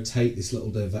you rotate this little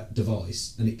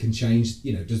device, and it can change,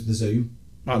 you know, does the zoom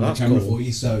Oh, on the that's camera cool. for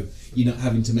you, so you're not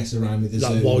having to mess around with the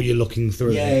Like zoom. while you're looking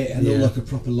through Yeah, it. and all like a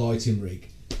proper lighting rig.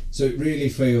 So it really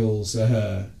feels,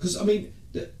 because I mean,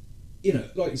 you know,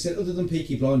 like you said, other than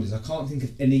Peaky Blinders, I can't think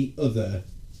of any other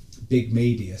big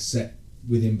media set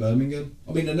within Birmingham.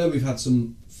 I mean, I know we've had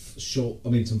some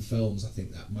some films I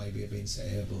think that maybe have been set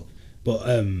here, but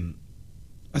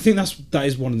I think that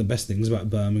is one of the best things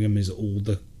about Birmingham is all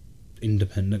the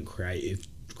independent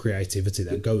creativity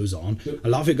that goes on. A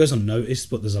lot of it goes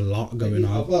unnoticed, but there's a lot going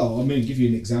on. Well, I mean, give you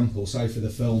an example. Say for the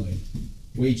filming,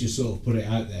 we just sort of put it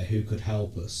out there who could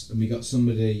help us, and we got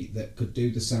somebody that could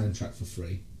do the soundtrack for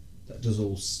free. That does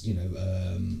all, you know,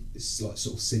 it's like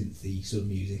sort of synthy sort of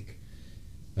music,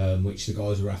 which the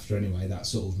guys were after anyway. That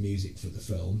sort of music for the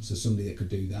film. So somebody that could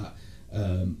do that,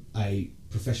 a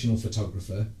professional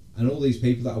photographer, and all these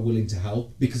people that are willing to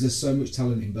help because there's so much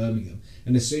talent in Birmingham.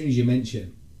 And as soon as you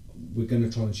mention we're going to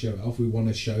try and show it off, we want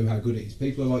to show how good it is,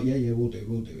 people are like, yeah, we'll do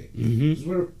it. Because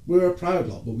we're a proud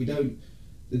lot, but we don't.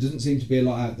 There doesn't seem to be a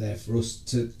lot out there for us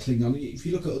to cling on. If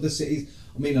you look at other cities,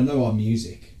 I mean, I know our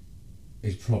music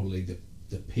is probably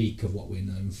the peak of what we're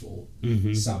known for,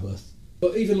 Sabbath.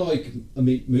 But even like, I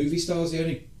mean, movie stars, the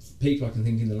only people I can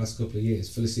think in the last couple of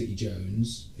years, Felicity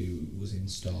Jones, who was in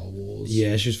Star Wars.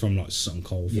 Yeah, she's from like Sutton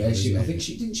Coldfield. Yeah, isn't I it?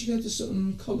 think didn't she go to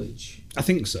Sutton College? I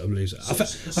think so, I believe so. I think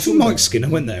somewhere Mike like Skinner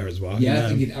that. went there as well. Yeah, I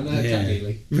think I know Cat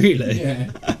Healy. Really? Yeah.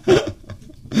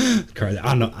 Crazy.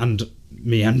 And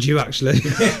me and you actually.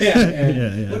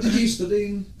 yeah. What did you study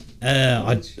in?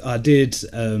 I did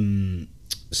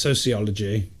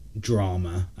sociology,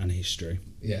 drama, and history.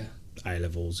 Yeah. A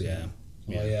levels. Yeah.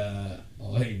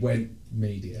 I went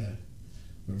media,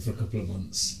 went for a couple of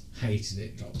months, hated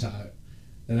it, dropped out.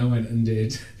 Then I went and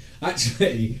did.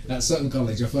 Actually, at Sutton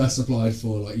College, I first applied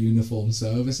for like uniform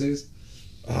services.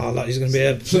 Oh, like he's going to be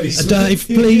a Policeman.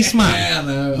 dirty policeman. Yeah, I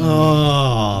know.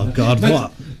 Oh God,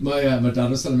 what? My dad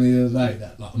was telling me the other day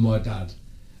that like my dad,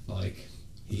 like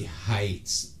he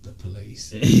hates the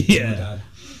police. Yeah. My dad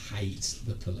hates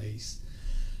the police.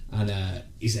 And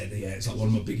he said, yeah, it's like one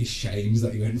of my biggest shames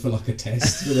that he went for like a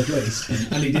test for the police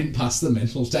and he didn't pass the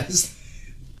mental test.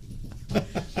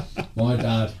 My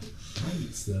dad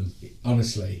hates them.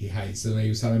 Honestly, he hates them. He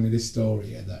was telling me this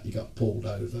story that he got pulled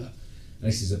over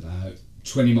And this is about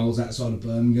 20 miles outside of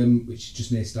Birmingham, which is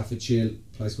just near Staffordshire,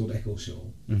 a place called Eccleshaw.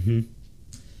 Mm-hmm.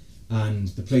 And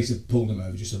the police have pulled him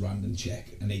over, just a random check,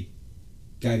 and he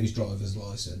gave his driver's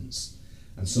licence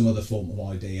and some other form of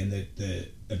ID, and the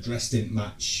address didn't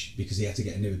match because he had to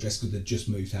get a new address because they'd just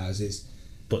moved houses.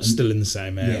 But still in the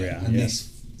same area. Yeah, and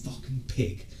this fucking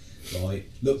pig, right,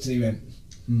 looked at him and went,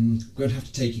 I'm going to have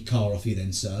to take your car off you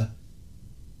then, sir.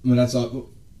 And my dad's like,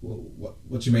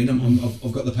 what do you mean?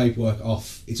 I've got the paperwork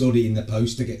off. It's already in the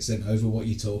post to get sent over. What are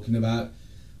you talking about?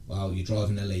 Well, you're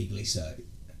driving illegally, sir.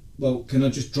 Well, can I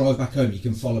just drive back home? You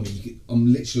can follow me.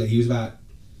 He was about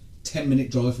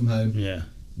 10-minute drive from home. Yeah.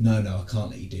 No, I can't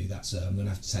let you do that, sir. I'm going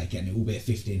to have to take it, and it will be a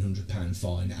 £1,500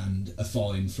 fine and a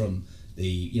fine from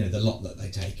the lot that they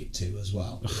take it to as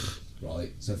well.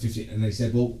 Right. So 50, and they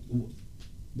said, well,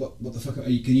 what the fuck?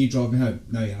 Can you drive me home?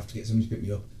 No, you have to get somebody to pick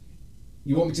me up.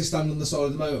 You want me to stand on the side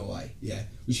of the motorway? Yeah.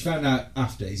 Which you found out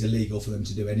after is illegal for them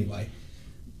to do anyway.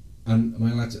 And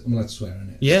I'm allowed to swear on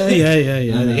it. Yeah.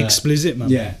 And, explicit, man.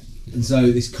 Yeah. And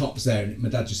so this cop's there, and my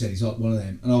dad just said he's like one of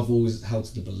them. And I've always held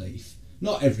to the belief,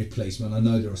 not every policeman, I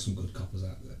know there are some good coppers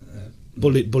out there.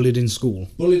 Bullied in school.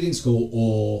 Bullied in school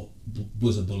or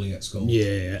was a bully at school.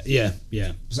 Yeah.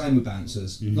 Same with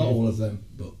bouncers. Not all of them,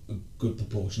 but a good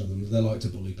proportion of them. They like to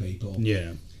bully people.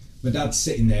 Yeah. My dad's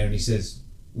sitting there and he says,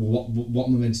 what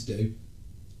am I meant to do?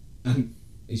 And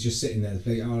he's just sitting there.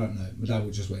 I don't know. My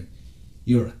dad just went,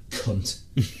 you're a cunt.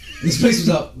 And this place was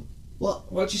like,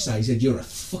 what'd you say? He said, you're a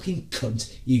fucking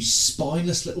cunt, you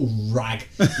spineless little rag.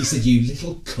 He said, you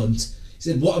little cunt. He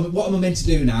said, what am I meant to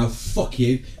do now? Fuck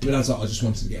you. My dad's like, I just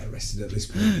wanted to get arrested at this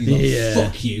point. He's like,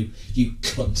 fuck you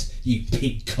cunt, you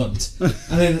pig cunt.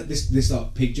 And then this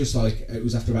like pig just like, it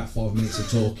was after about 5 minutes of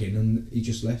talking and he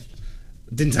just left.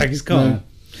 Didn't take his car. No.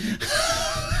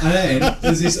 And then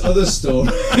there's this other story.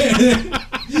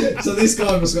 So this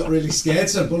guy must have got really scared,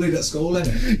 so bullied at school,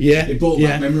 innit? Yeah. It brought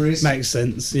back memories. Makes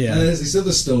sense, yeah. And there's this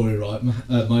other story, right?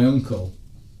 My uncle,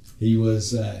 he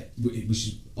was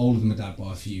older than my dad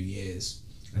by a few years,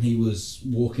 and he was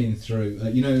walking through,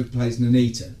 who plays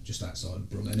Nuneaton, just outside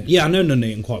Brum, innit? Yeah, I know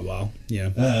Nuneaton quite well,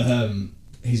 yeah.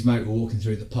 His mate were walking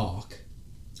through the park,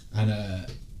 and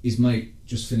his mate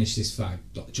just finished this fag,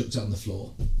 like chucked it on the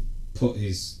floor, put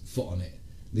his foot on it.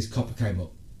 This copper came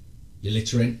up. You're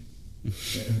littering.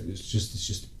 It's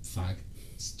just fag.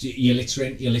 You're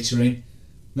littering.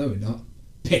 No, we're not.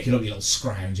 Pick it up, you little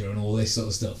scrounger, and all this sort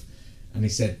of stuff. And he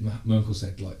said, my uncle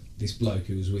said, like, this bloke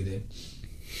who was with him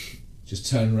just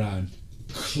turned around,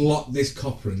 clocked this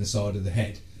copper in the side of the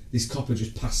head. This copper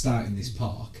just passed out in this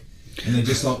park, and then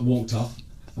just like walked off.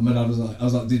 And my dad was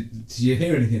like, did you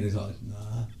hear anything? He's like,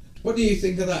 nah. What do you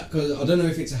think of that? Because I don't know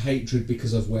if it's a hatred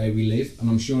because of where we live, and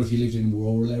I'm sure if you lived in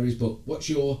rural areas, but what's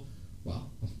your, well,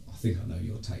 I think I know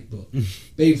your take, but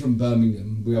being from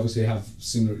Birmingham, we obviously have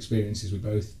similar experiences. We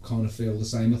both kind of feel the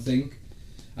same, I think.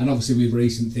 And obviously with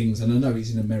recent things, and I know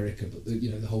it's in America, but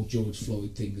the whole George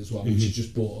Floyd thing as well, which is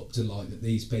just brought up to light that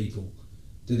these people,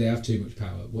 do they have too much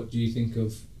power? What do you think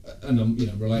of, and I'm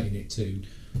relating it to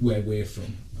where we're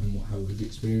from and how we've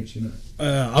experienced,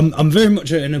 I'm very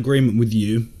much in agreement with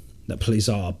you that police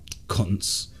are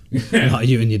cunts. Like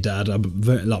you and your dad.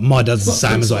 Like my dad's the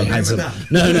same as I had some.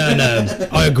 No.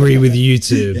 I agree with you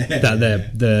too. That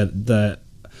they're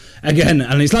again,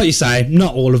 and it's like you say,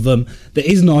 not all of them. There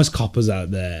is nice coppers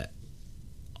out there.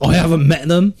 I haven't met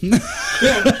them,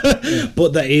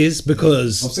 but there is,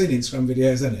 because I've seen Instagram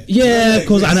videos, isn't it? Yeah,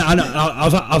 because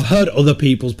I've heard other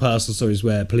people's personal stories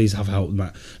where police have helped them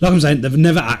out. Like I'm saying, they've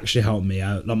never actually helped me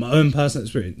out. Like my own personal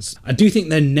experience, I do think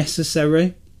they're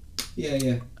necessary.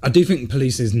 Yeah. I do think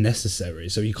police is necessary,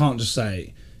 so you can't just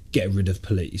say get rid of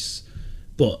police.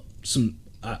 But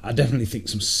I definitely think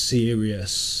some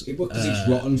serious. Because it's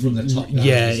rotten from the top down.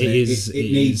 Yeah, it is.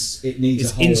 It needs.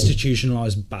 It's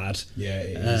institutionalised bad. Yeah,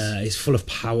 it is. It's full of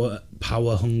power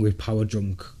hungry, power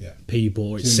drunk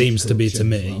people. It Too seems to be to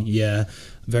me. Well. Yeah,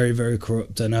 very very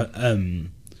corrupt,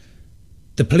 and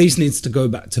the police needs to go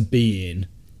back to being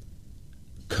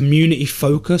community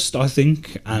focused, I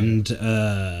think, and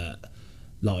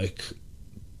like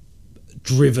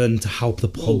driven to help the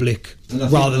public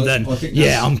rather than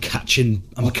I'm catching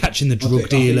the drug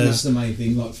dealers. I think that's the main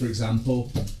thing. Like for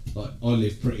example, like I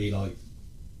live pretty like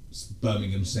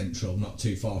Birmingham Central, not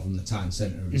too far from the town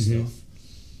centre and stuff.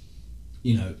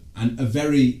 And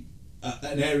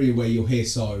an area where you'll hear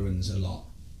sirens a lot,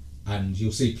 and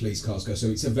you'll see police cars go. So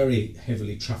it's a very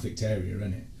heavily trafficked area,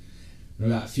 isn't it?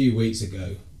 And about a few weeks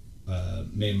ago,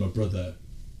 me and my brother,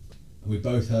 and we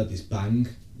both heard this bang.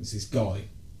 There's this guy.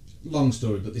 Long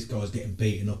story, but this guy's getting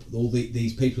beaten up. All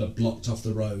these people are blocked off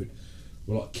the road.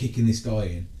 We're like kicking this guy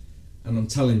in, and I'm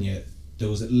telling you, there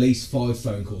was at least 5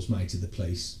 phone calls made to the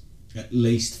police. At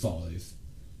least 5.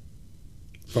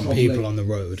 From Probably people on the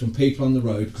road. From people on the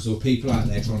road, because there were people out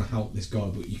there trying to help this guy,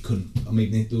 but you couldn't. I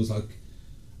mean, there was like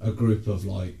a group of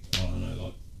like, I don't know,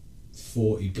 like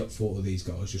 40, got 40 of these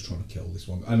guys just trying to kill this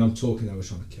one. And I'm talking, they were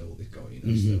trying to kill this guy, you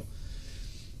know,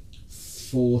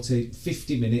 still.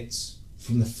 50 minutes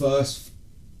from the first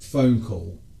phone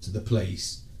call to the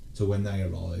police to when they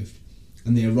arrived.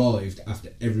 And they arrived after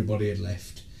everybody had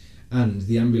left. And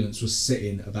the ambulance was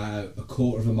sitting about a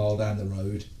quarter of a mile down the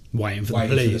road. Waiting for the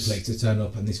police to turn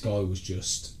up, and this guy was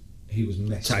just, he was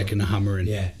messed taking up. a hammer in.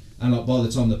 Yeah, and like by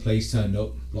the time the police turned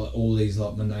up, like all these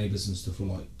like my neighbours and stuff were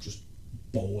like just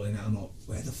bawling out. I'm like,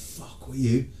 where the fuck were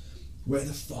you? Where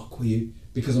the fuck were you?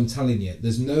 Because I'm telling you,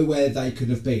 there's nowhere they could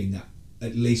have been that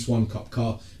at least one cop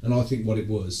car. And I think what it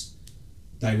was,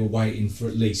 they were waiting for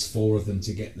at least 4 of them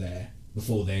to get there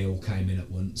before they all came in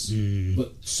at once.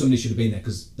 But somebody should have been there,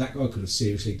 because that guy could have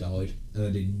seriously died and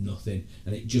they did nothing.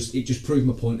 And it just proved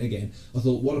my point again. I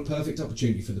thought, what a perfect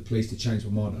opportunity for the police to change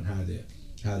my mind on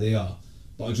how they are.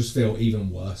 But I just feel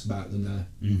even worse about them now.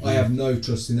 I have no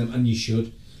trust in them, and you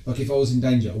should. Like, if I was in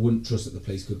danger, I wouldn't trust that the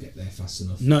police could get there fast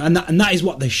enough. No, and that is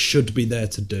what they should be there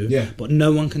to do. Yeah. But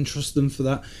no one can trust them for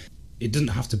that. It doesn't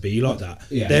have to be like that.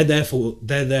 Yeah.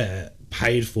 They're there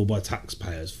paid for by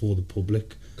taxpayers for the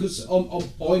public. Because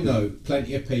I know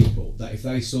plenty of people that if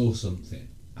they saw something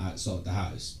outside the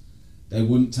house, they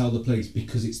wouldn't tell the police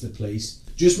because it's the police.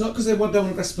 Just not because they don't want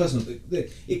to arrest the person.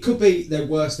 It could be their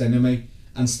worst enemy,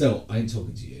 and still, I ain't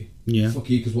talking to you. Yeah. Fuck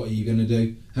you, because what are you going to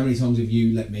do? How many times have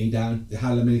you let me down?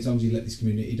 How many times have you let this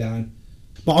community down?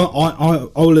 But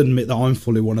I'll admit that I'm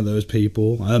fully one of those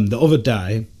people. The other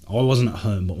day, I wasn't at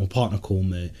home, but my partner called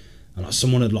me, and like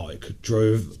someone had like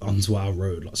drove onto our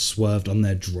road, like swerved on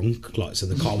their drunk, like so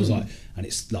the car was like, and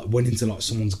it's like went into like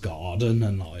someone's garden,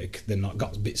 and like then like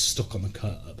got a bit stuck on the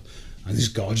curb, and this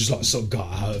guy just like sort of got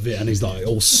out of it, and he's like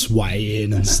all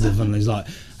swaying and stuff, and he's like,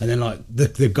 and then like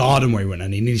the garden where he went,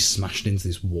 and he nearly smashed into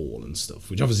this wall and stuff,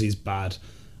 which obviously is bad.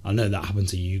 I know that happened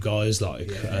to you guys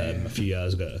like a few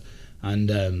years ago.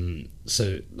 And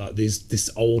so like this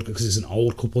old, because it's an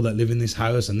old couple that live in this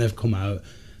house, and they've come out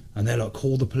and they're like,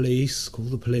 call the police,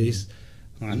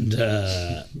 and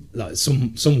like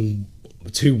some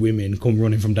 2 women come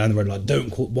running from down the road like, don't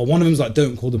call, well, one of them's like,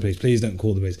 don't call the police, please don't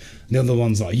call the police, and the other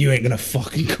one's like, you ain't gonna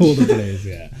fucking call the police.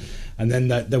 Yeah. And then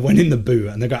they went in the boot,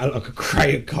 and they got like a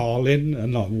crate of Carling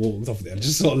and like walked off there and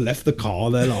just sort of left the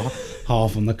car there like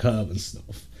half on the curb and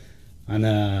stuff. And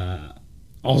I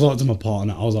was like to my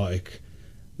partner, I was like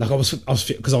I was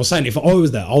because I was saying if I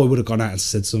was there, I would have gone out and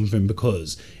said something,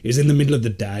 because it was in the middle of the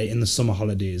day in the summer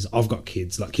holidays. I've got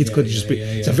kids, like kids could just be.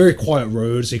 It's a very quiet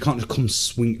road, so you can't just come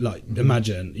swing. Like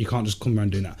imagine you can't just come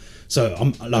around doing that. So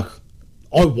I'm like,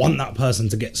 I want that person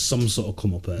to get some sort of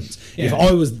comeuppance. Yeah. If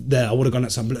I was there, I would have gone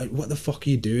outside and be like, what the fuck are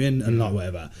you doing? And like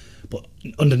whatever. But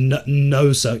under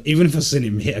no so even if I seen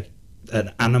him hit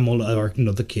an animal or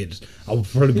another kid, I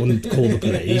probably wouldn't call the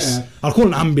police. Yeah. I'll call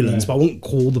an ambulance, but I wouldn't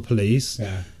call the police.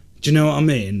 Yeah. Do you know what I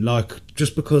mean? Like,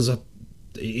 just because it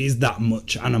is that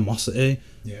much animosity,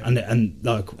 and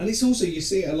like, and it's also, you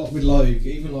see it a lot with like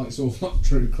even like sort of like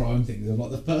true crime things.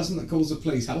 Like the person that calls the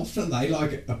police, how often are they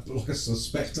like a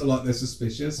suspect or like they're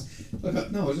suspicious? Like,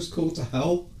 no, I just called to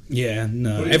help. Yeah,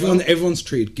 no. Everyone's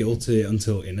treated guilty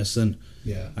until innocent.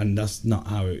 Yeah, and that's not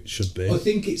how it should be. I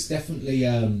think it's definitely.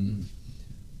 I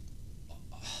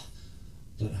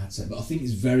don't know how to say it, but I think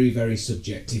it's very, very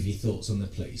subjective, your thoughts on the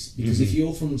police. Because if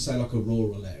you're from, say, like a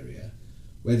rural area,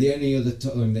 where the only other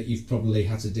time that you've probably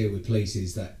had to deal with police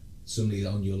is that somebody's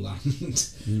on your land,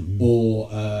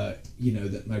 or, you know,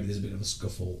 that maybe there's a bit of a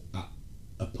scuffle at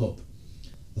a pub.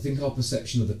 I think our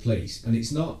perception of the police, and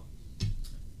it's not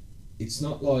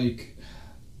like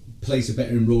police are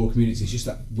better in rural communities, it's just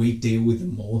that we deal with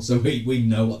them more, so we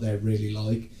know what they're really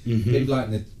like. People out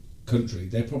in the country,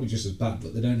 they're probably just as bad,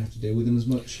 but they don't have to deal with them as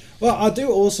much. Well, I do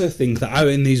also think that out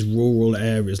in these rural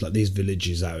areas, like these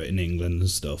villages out in England and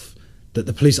stuff, that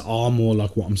the police are more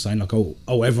like what I'm saying, like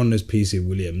everyone knows PC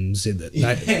Williams,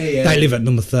 they live at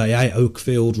number 38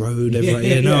 Oakfield Road,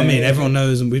 you know what I mean? Everyone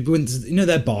knows them. We went to,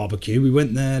 their barbecue, we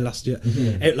went there last year.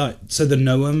 So they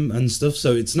know them and stuff,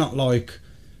 so it's not like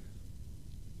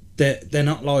they're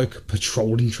not like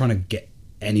patrolling trying to get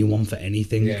anyone for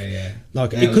anything.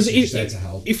 Like, because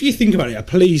if you think about it, a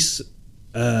police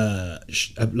like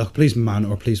a policeman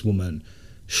or a policewoman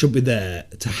should be there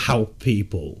to help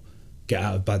people get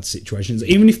out of bad situations,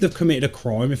 even if they've committed a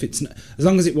crime. If it's as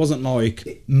long as it wasn't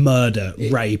like murder,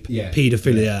 rape,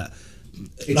 paedophilia.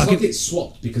 It's like it's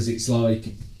swapped, because it's like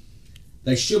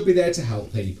They should be there to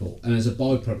help people, and as a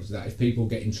byproduct of that, if people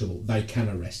get in trouble, they can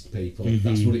arrest people.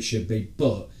 That's what it should be.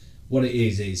 But what it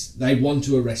is they want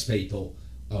to arrest people.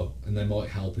 Oh, and they might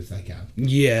help if they can.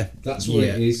 Yeah, that's what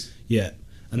it is. Yeah,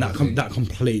 and that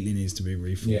completely needs to be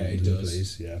reformed. Yeah, it does.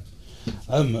 Please. Yeah.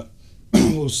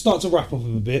 We'll start to wrap up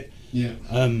a bit. Yeah.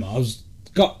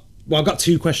 I've got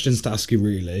two questions to ask you.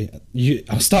 Really,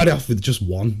 I started off with just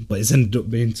one, but it's ended up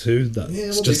being two.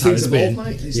 That's just how it's been.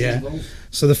 Yeah.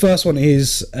 So the first one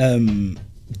is,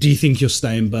 do you think you'll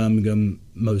stay in Birmingham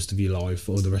most of your life,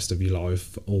 or the rest of your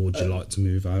life, or would you like to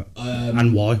move out,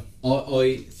 and why?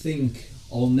 I think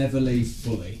I'll never leave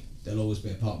fully. There'll always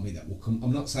be a part of me that will come.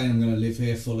 I'm not saying I'm going to live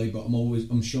here fully, but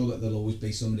I'm sure that there'll always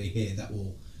be somebody here that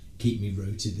will keep me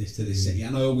rooted to this city,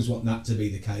 and I always want that to be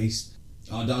the case.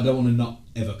 I don't want to not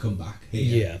ever come back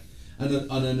here. Yeah.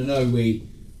 And I know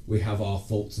we have our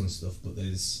faults and stuff, but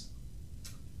there's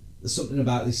something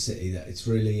about this city that it's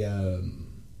really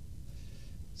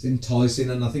it's enticing,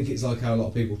 and I think it's like how a lot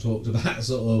of people talked about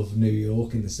sort of New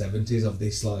York in the 70s, of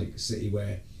this like city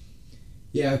where,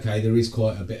 yeah, okay, there is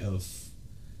quite a bit of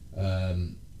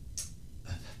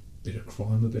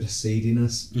crime, a bit of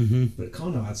seediness, but it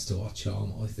kind of adds to our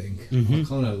charm, I think. I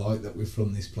kind of like that we're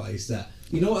from this place that,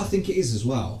 you know what I think it is as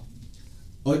well?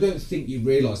 I don't think you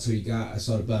realise till you go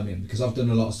outside of Birmingham, because I've done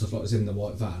a lot of stuff like this in the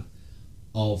white van,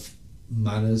 of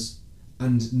manners,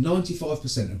 and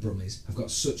 95% of Brummies have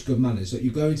got such good manners that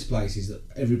you go into places that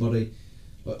everybody,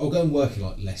 like, I'll go and work in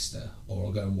like Leicester, or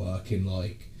I'll go and work in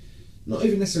like, not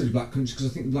even necessarily Black Country,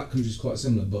 because I think the Black Country is quite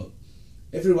similar, but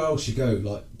everywhere else you go,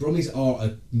 like, Brummies are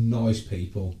a nice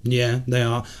people. Yeah, they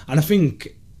are, and I think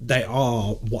they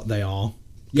are what they are.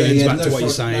 Yeah, Going back no to what front, you're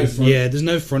saying, no yeah, there's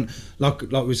no front. Like we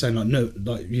were saying,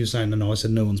 like you were saying, and I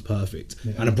said, no one's perfect,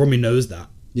 Yeah. and a Brummie knows that.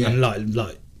 Yeah. And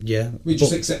like, yeah, We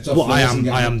just accept our But flaws and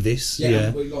get I on. am this. Yeah,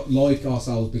 Yeah, we like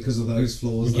ourselves because of those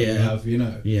flaws that we Yeah. have, you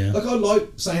know. Yeah. Like, I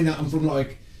like saying that I'm from,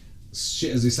 like,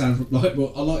 shit as it sounds, like,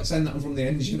 but I like saying that I'm from the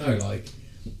ends, you know, like,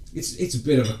 it's a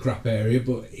bit of a crap area,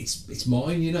 but it's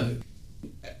mine, you know.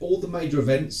 All the major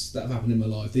events that have happened in my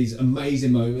life, these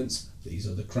amazing moments, these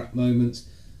are the crap moments,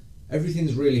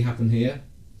 everything's really happened here,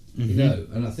 you know,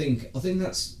 and I think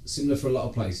that's similar for a lot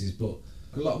of places, but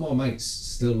a lot of my mates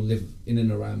still live in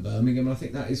and around Birmingham, and I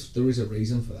think there is a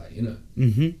reason for that, you know.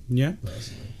 Yeah.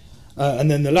 Personally.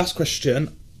 And then the last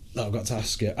question that I've got to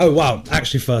ask you. Oh wow!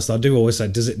 Actually, first I do always say,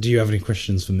 do you have any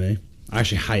questions for me? I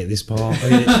actually hate this part.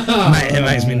 It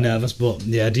makes me nervous, but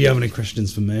yeah. Do you have any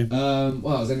questions for me?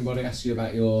 Well, has anybody asked you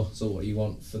about what you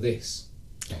want for this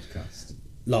podcast?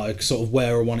 Like, sort of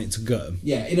where I want it to go.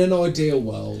 Yeah, in an ideal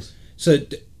world. So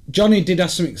Johnny did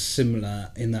ask something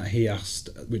similar in that he asked,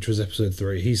 which was episode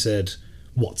 3. He said,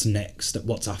 "What's next?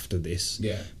 What's after this?"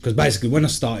 Yeah. Because basically, when I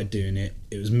started doing it,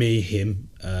 it was me, him,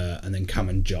 and then Cam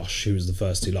and Josh, who was the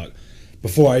first two. Like,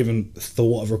 before I even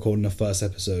thought of recording the first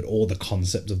episode or the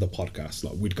concept of the podcast,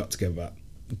 like, we'd got together,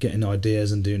 getting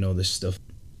ideas and doing all this stuff.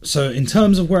 So in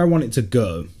terms of where I want it to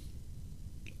go,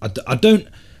 I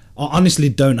honestly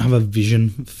don't have a vision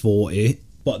for it.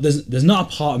 But there's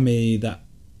not a part of me that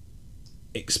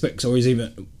expects or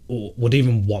would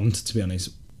even want, to be honest.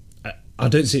 I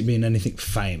don't see it being anything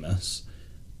famous,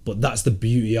 but that's the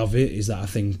beauty of it, is that I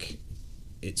think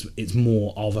it's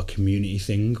more of a community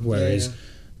thing, whereas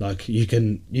like you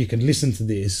can listen to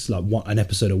this like an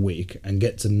episode a week and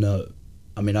get to know.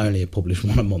 I mean, I only publish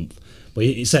one a month, but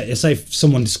say if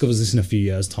someone discovers this in a few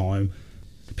years' time,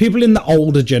 people in the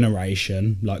older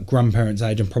generation, like grandparents'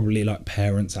 age and probably like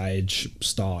parents' age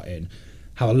starting,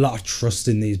 have a lot of trust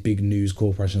in these big news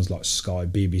corporations like Sky,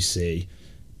 BBC,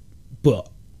 but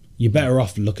you're better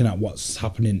off looking at what's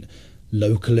happening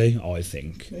locally, I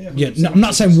think. Yeah, I'm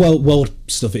not saying world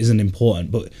stuff isn't important,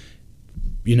 but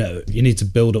you know, you need to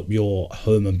build up your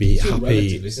home and be happy.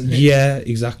 Relative, isn't it? Yeah,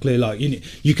 exactly. Like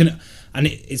you can, and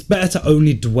it's better to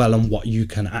only dwell on what you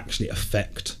can actually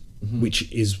affect,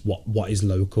 which is what is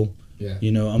local. Yeah.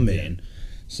 You know what I mean?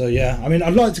 So yeah, I mean,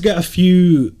 I'd like to get a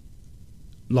few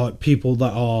like people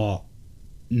that are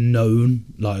known,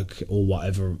 like, or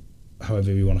whatever,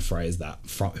 however you want to phrase that,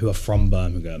 who are from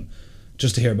Birmingham,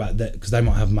 just to hear about that, because they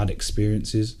might have mad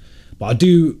experiences. But I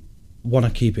do want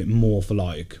to keep it more for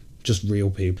like just real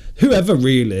people, whoever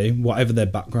really, whatever their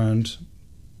background,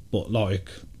 but like,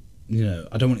 you know,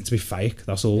 I don't want it to be fake.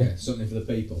 That's all. Yeah, something for the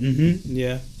people.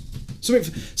 Yeah.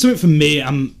 Something for me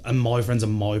and my friends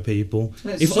and my people.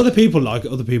 Yeah, if other people like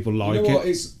it, other people like You know what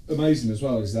it. is amazing as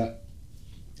well is that,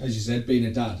 as you said, being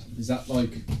a dad, is that like,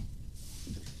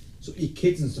 so your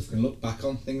kids and stuff can look back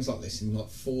on things like this in like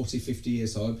 40, 50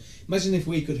 years time. Imagine if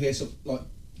we could hear some, like,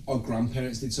 our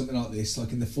grandparents did something like this,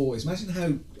 like in the 40s. Imagine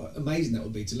how amazing that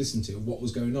would be to listen to, and what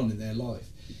was going on in their life.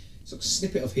 It's like a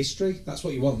snippet of history. That's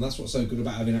what you want. That's what's so good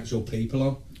about having actual people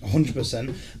on.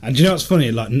 100%. And do you know what's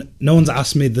funny? Like, no one's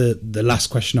asked me the last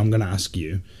question I'm going to ask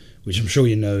you, which I'm sure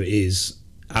you know is,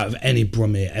 out of any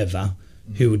Brummie ever,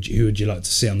 who would you like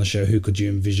to see on the show? Who could you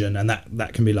envision? And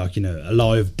that can be like, you know,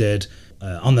 alive, dead.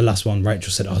 On the last one,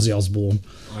 Rachel said Ozzy Osbourne.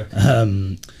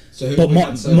 Okay. So who but have we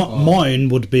had so far? mine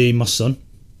would be my son.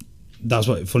 That's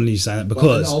what funny you say that,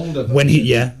 because Well, an older when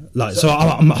he version. so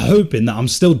I'm hoping that I'm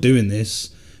still doing this,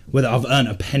 whether I've earned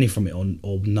a penny from it or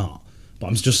not, but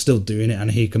I'm just still doing it, and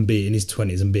he can be in his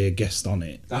 20s and be a guest on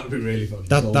it. That would be really fun.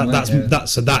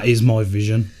 So that is my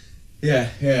vision. Yeah.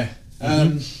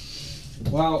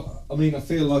 Well, I mean, I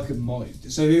feel like it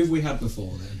might. So who have we had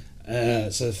before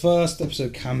then? So the first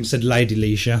episode, Cam said Lady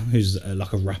Leisha, who's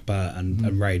like a rapper and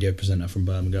a radio presenter from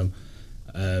Birmingham.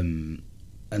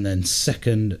 And then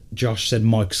second, Josh said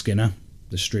Mike Skinner,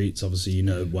 The Streets, obviously you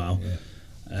know well.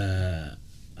 Yeah.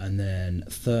 And then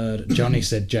third, Johnny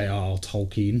said J.R.R.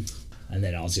 Tolkien, and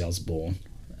then Ozzy Osbourne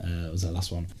was that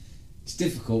last one. It's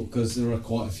difficult because there are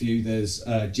quite a few. There's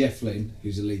Jeff Lynne,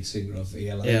 who's a lead singer of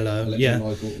ELO. Yeah.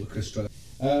 Orchestra.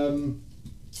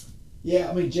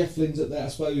 Yeah, I mean, Jeff Lynne's up there. I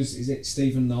suppose, is it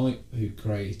Stephen Knight who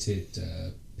created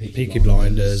Peaky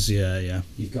Blinders? Yeah.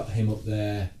 You've got him up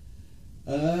there.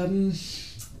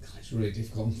 It's really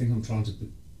difficult. I think I'm trying to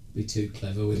be too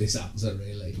clever with this answer,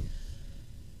 really.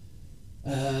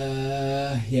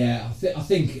 Yeah, I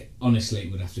think honestly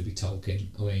it would have to be Tolkien.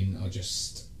 I mean, I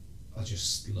just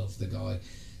love the guy.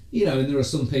 You know, and there are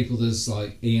some people. There's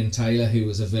like Ian Taylor, who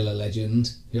was a Villa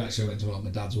legend, who actually went to like my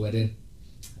dad's wedding.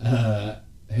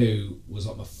 Who was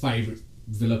like my favourite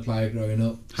Villa player growing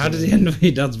up. How did he end up at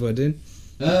your dad's wedding?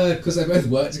 Because they both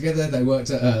worked together. They worked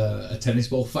at a tennis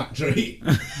ball factory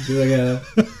together.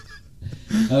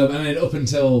 And then up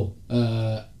until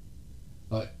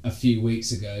like a few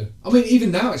weeks ago, I mean,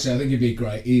 even now actually, I think it'd be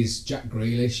great, is Jack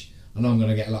Grealish. I know I'm going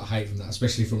to get a lot of hate from that,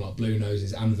 especially from like Blue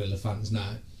Noses and Villa fans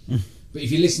now. But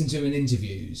if you listen to him in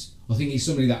interviews, I think he's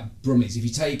somebody that Brummies, if you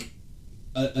take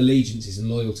allegiances and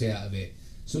loyalty out of it,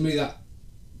 somebody that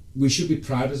we should be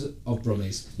proud of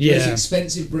Brummies. Yeah. Most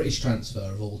expensive British transfer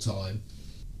of all time.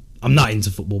 I'm not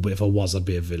into football, but if I was, I'd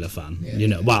be a Villa fan. Yeah. You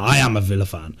know, well, I am a Villa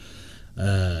fan.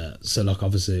 So, like,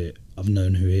 obviously, I've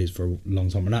known who he is for a long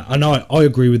time, and I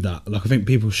agree with that. Like, I think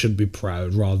people should be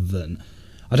proud rather than.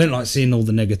 I don't like seeing all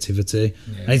the negativity,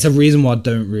 and it's a reason why I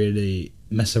don't really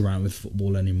mess around with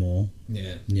football anymore.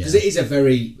 Yeah, because it is a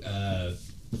very.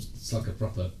 It's like a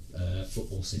proper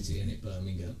football city, isn't it,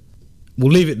 Birmingham?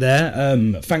 We'll leave it there.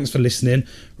 Thanks for listening.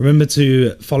 Remember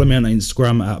to follow me on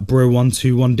Instagram at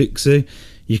bro121dixie.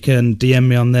 You can DM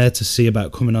me on there to see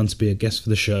about coming on to be a guest for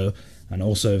the show, and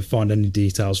also find any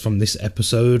details from this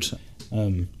episode.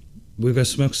 We'll go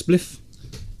smoke a spliff.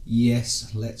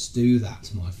 Yes, let's do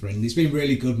that, my friend. It's been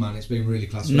really good, man. It's been really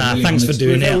class. Nah, thanks for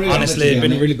doing it. Honestly, it's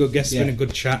been a really good guest. It's been a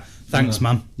good chat. Thanks,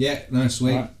 man. Yeah, no,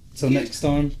 sweet. Right, till next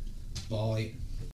time. Bye.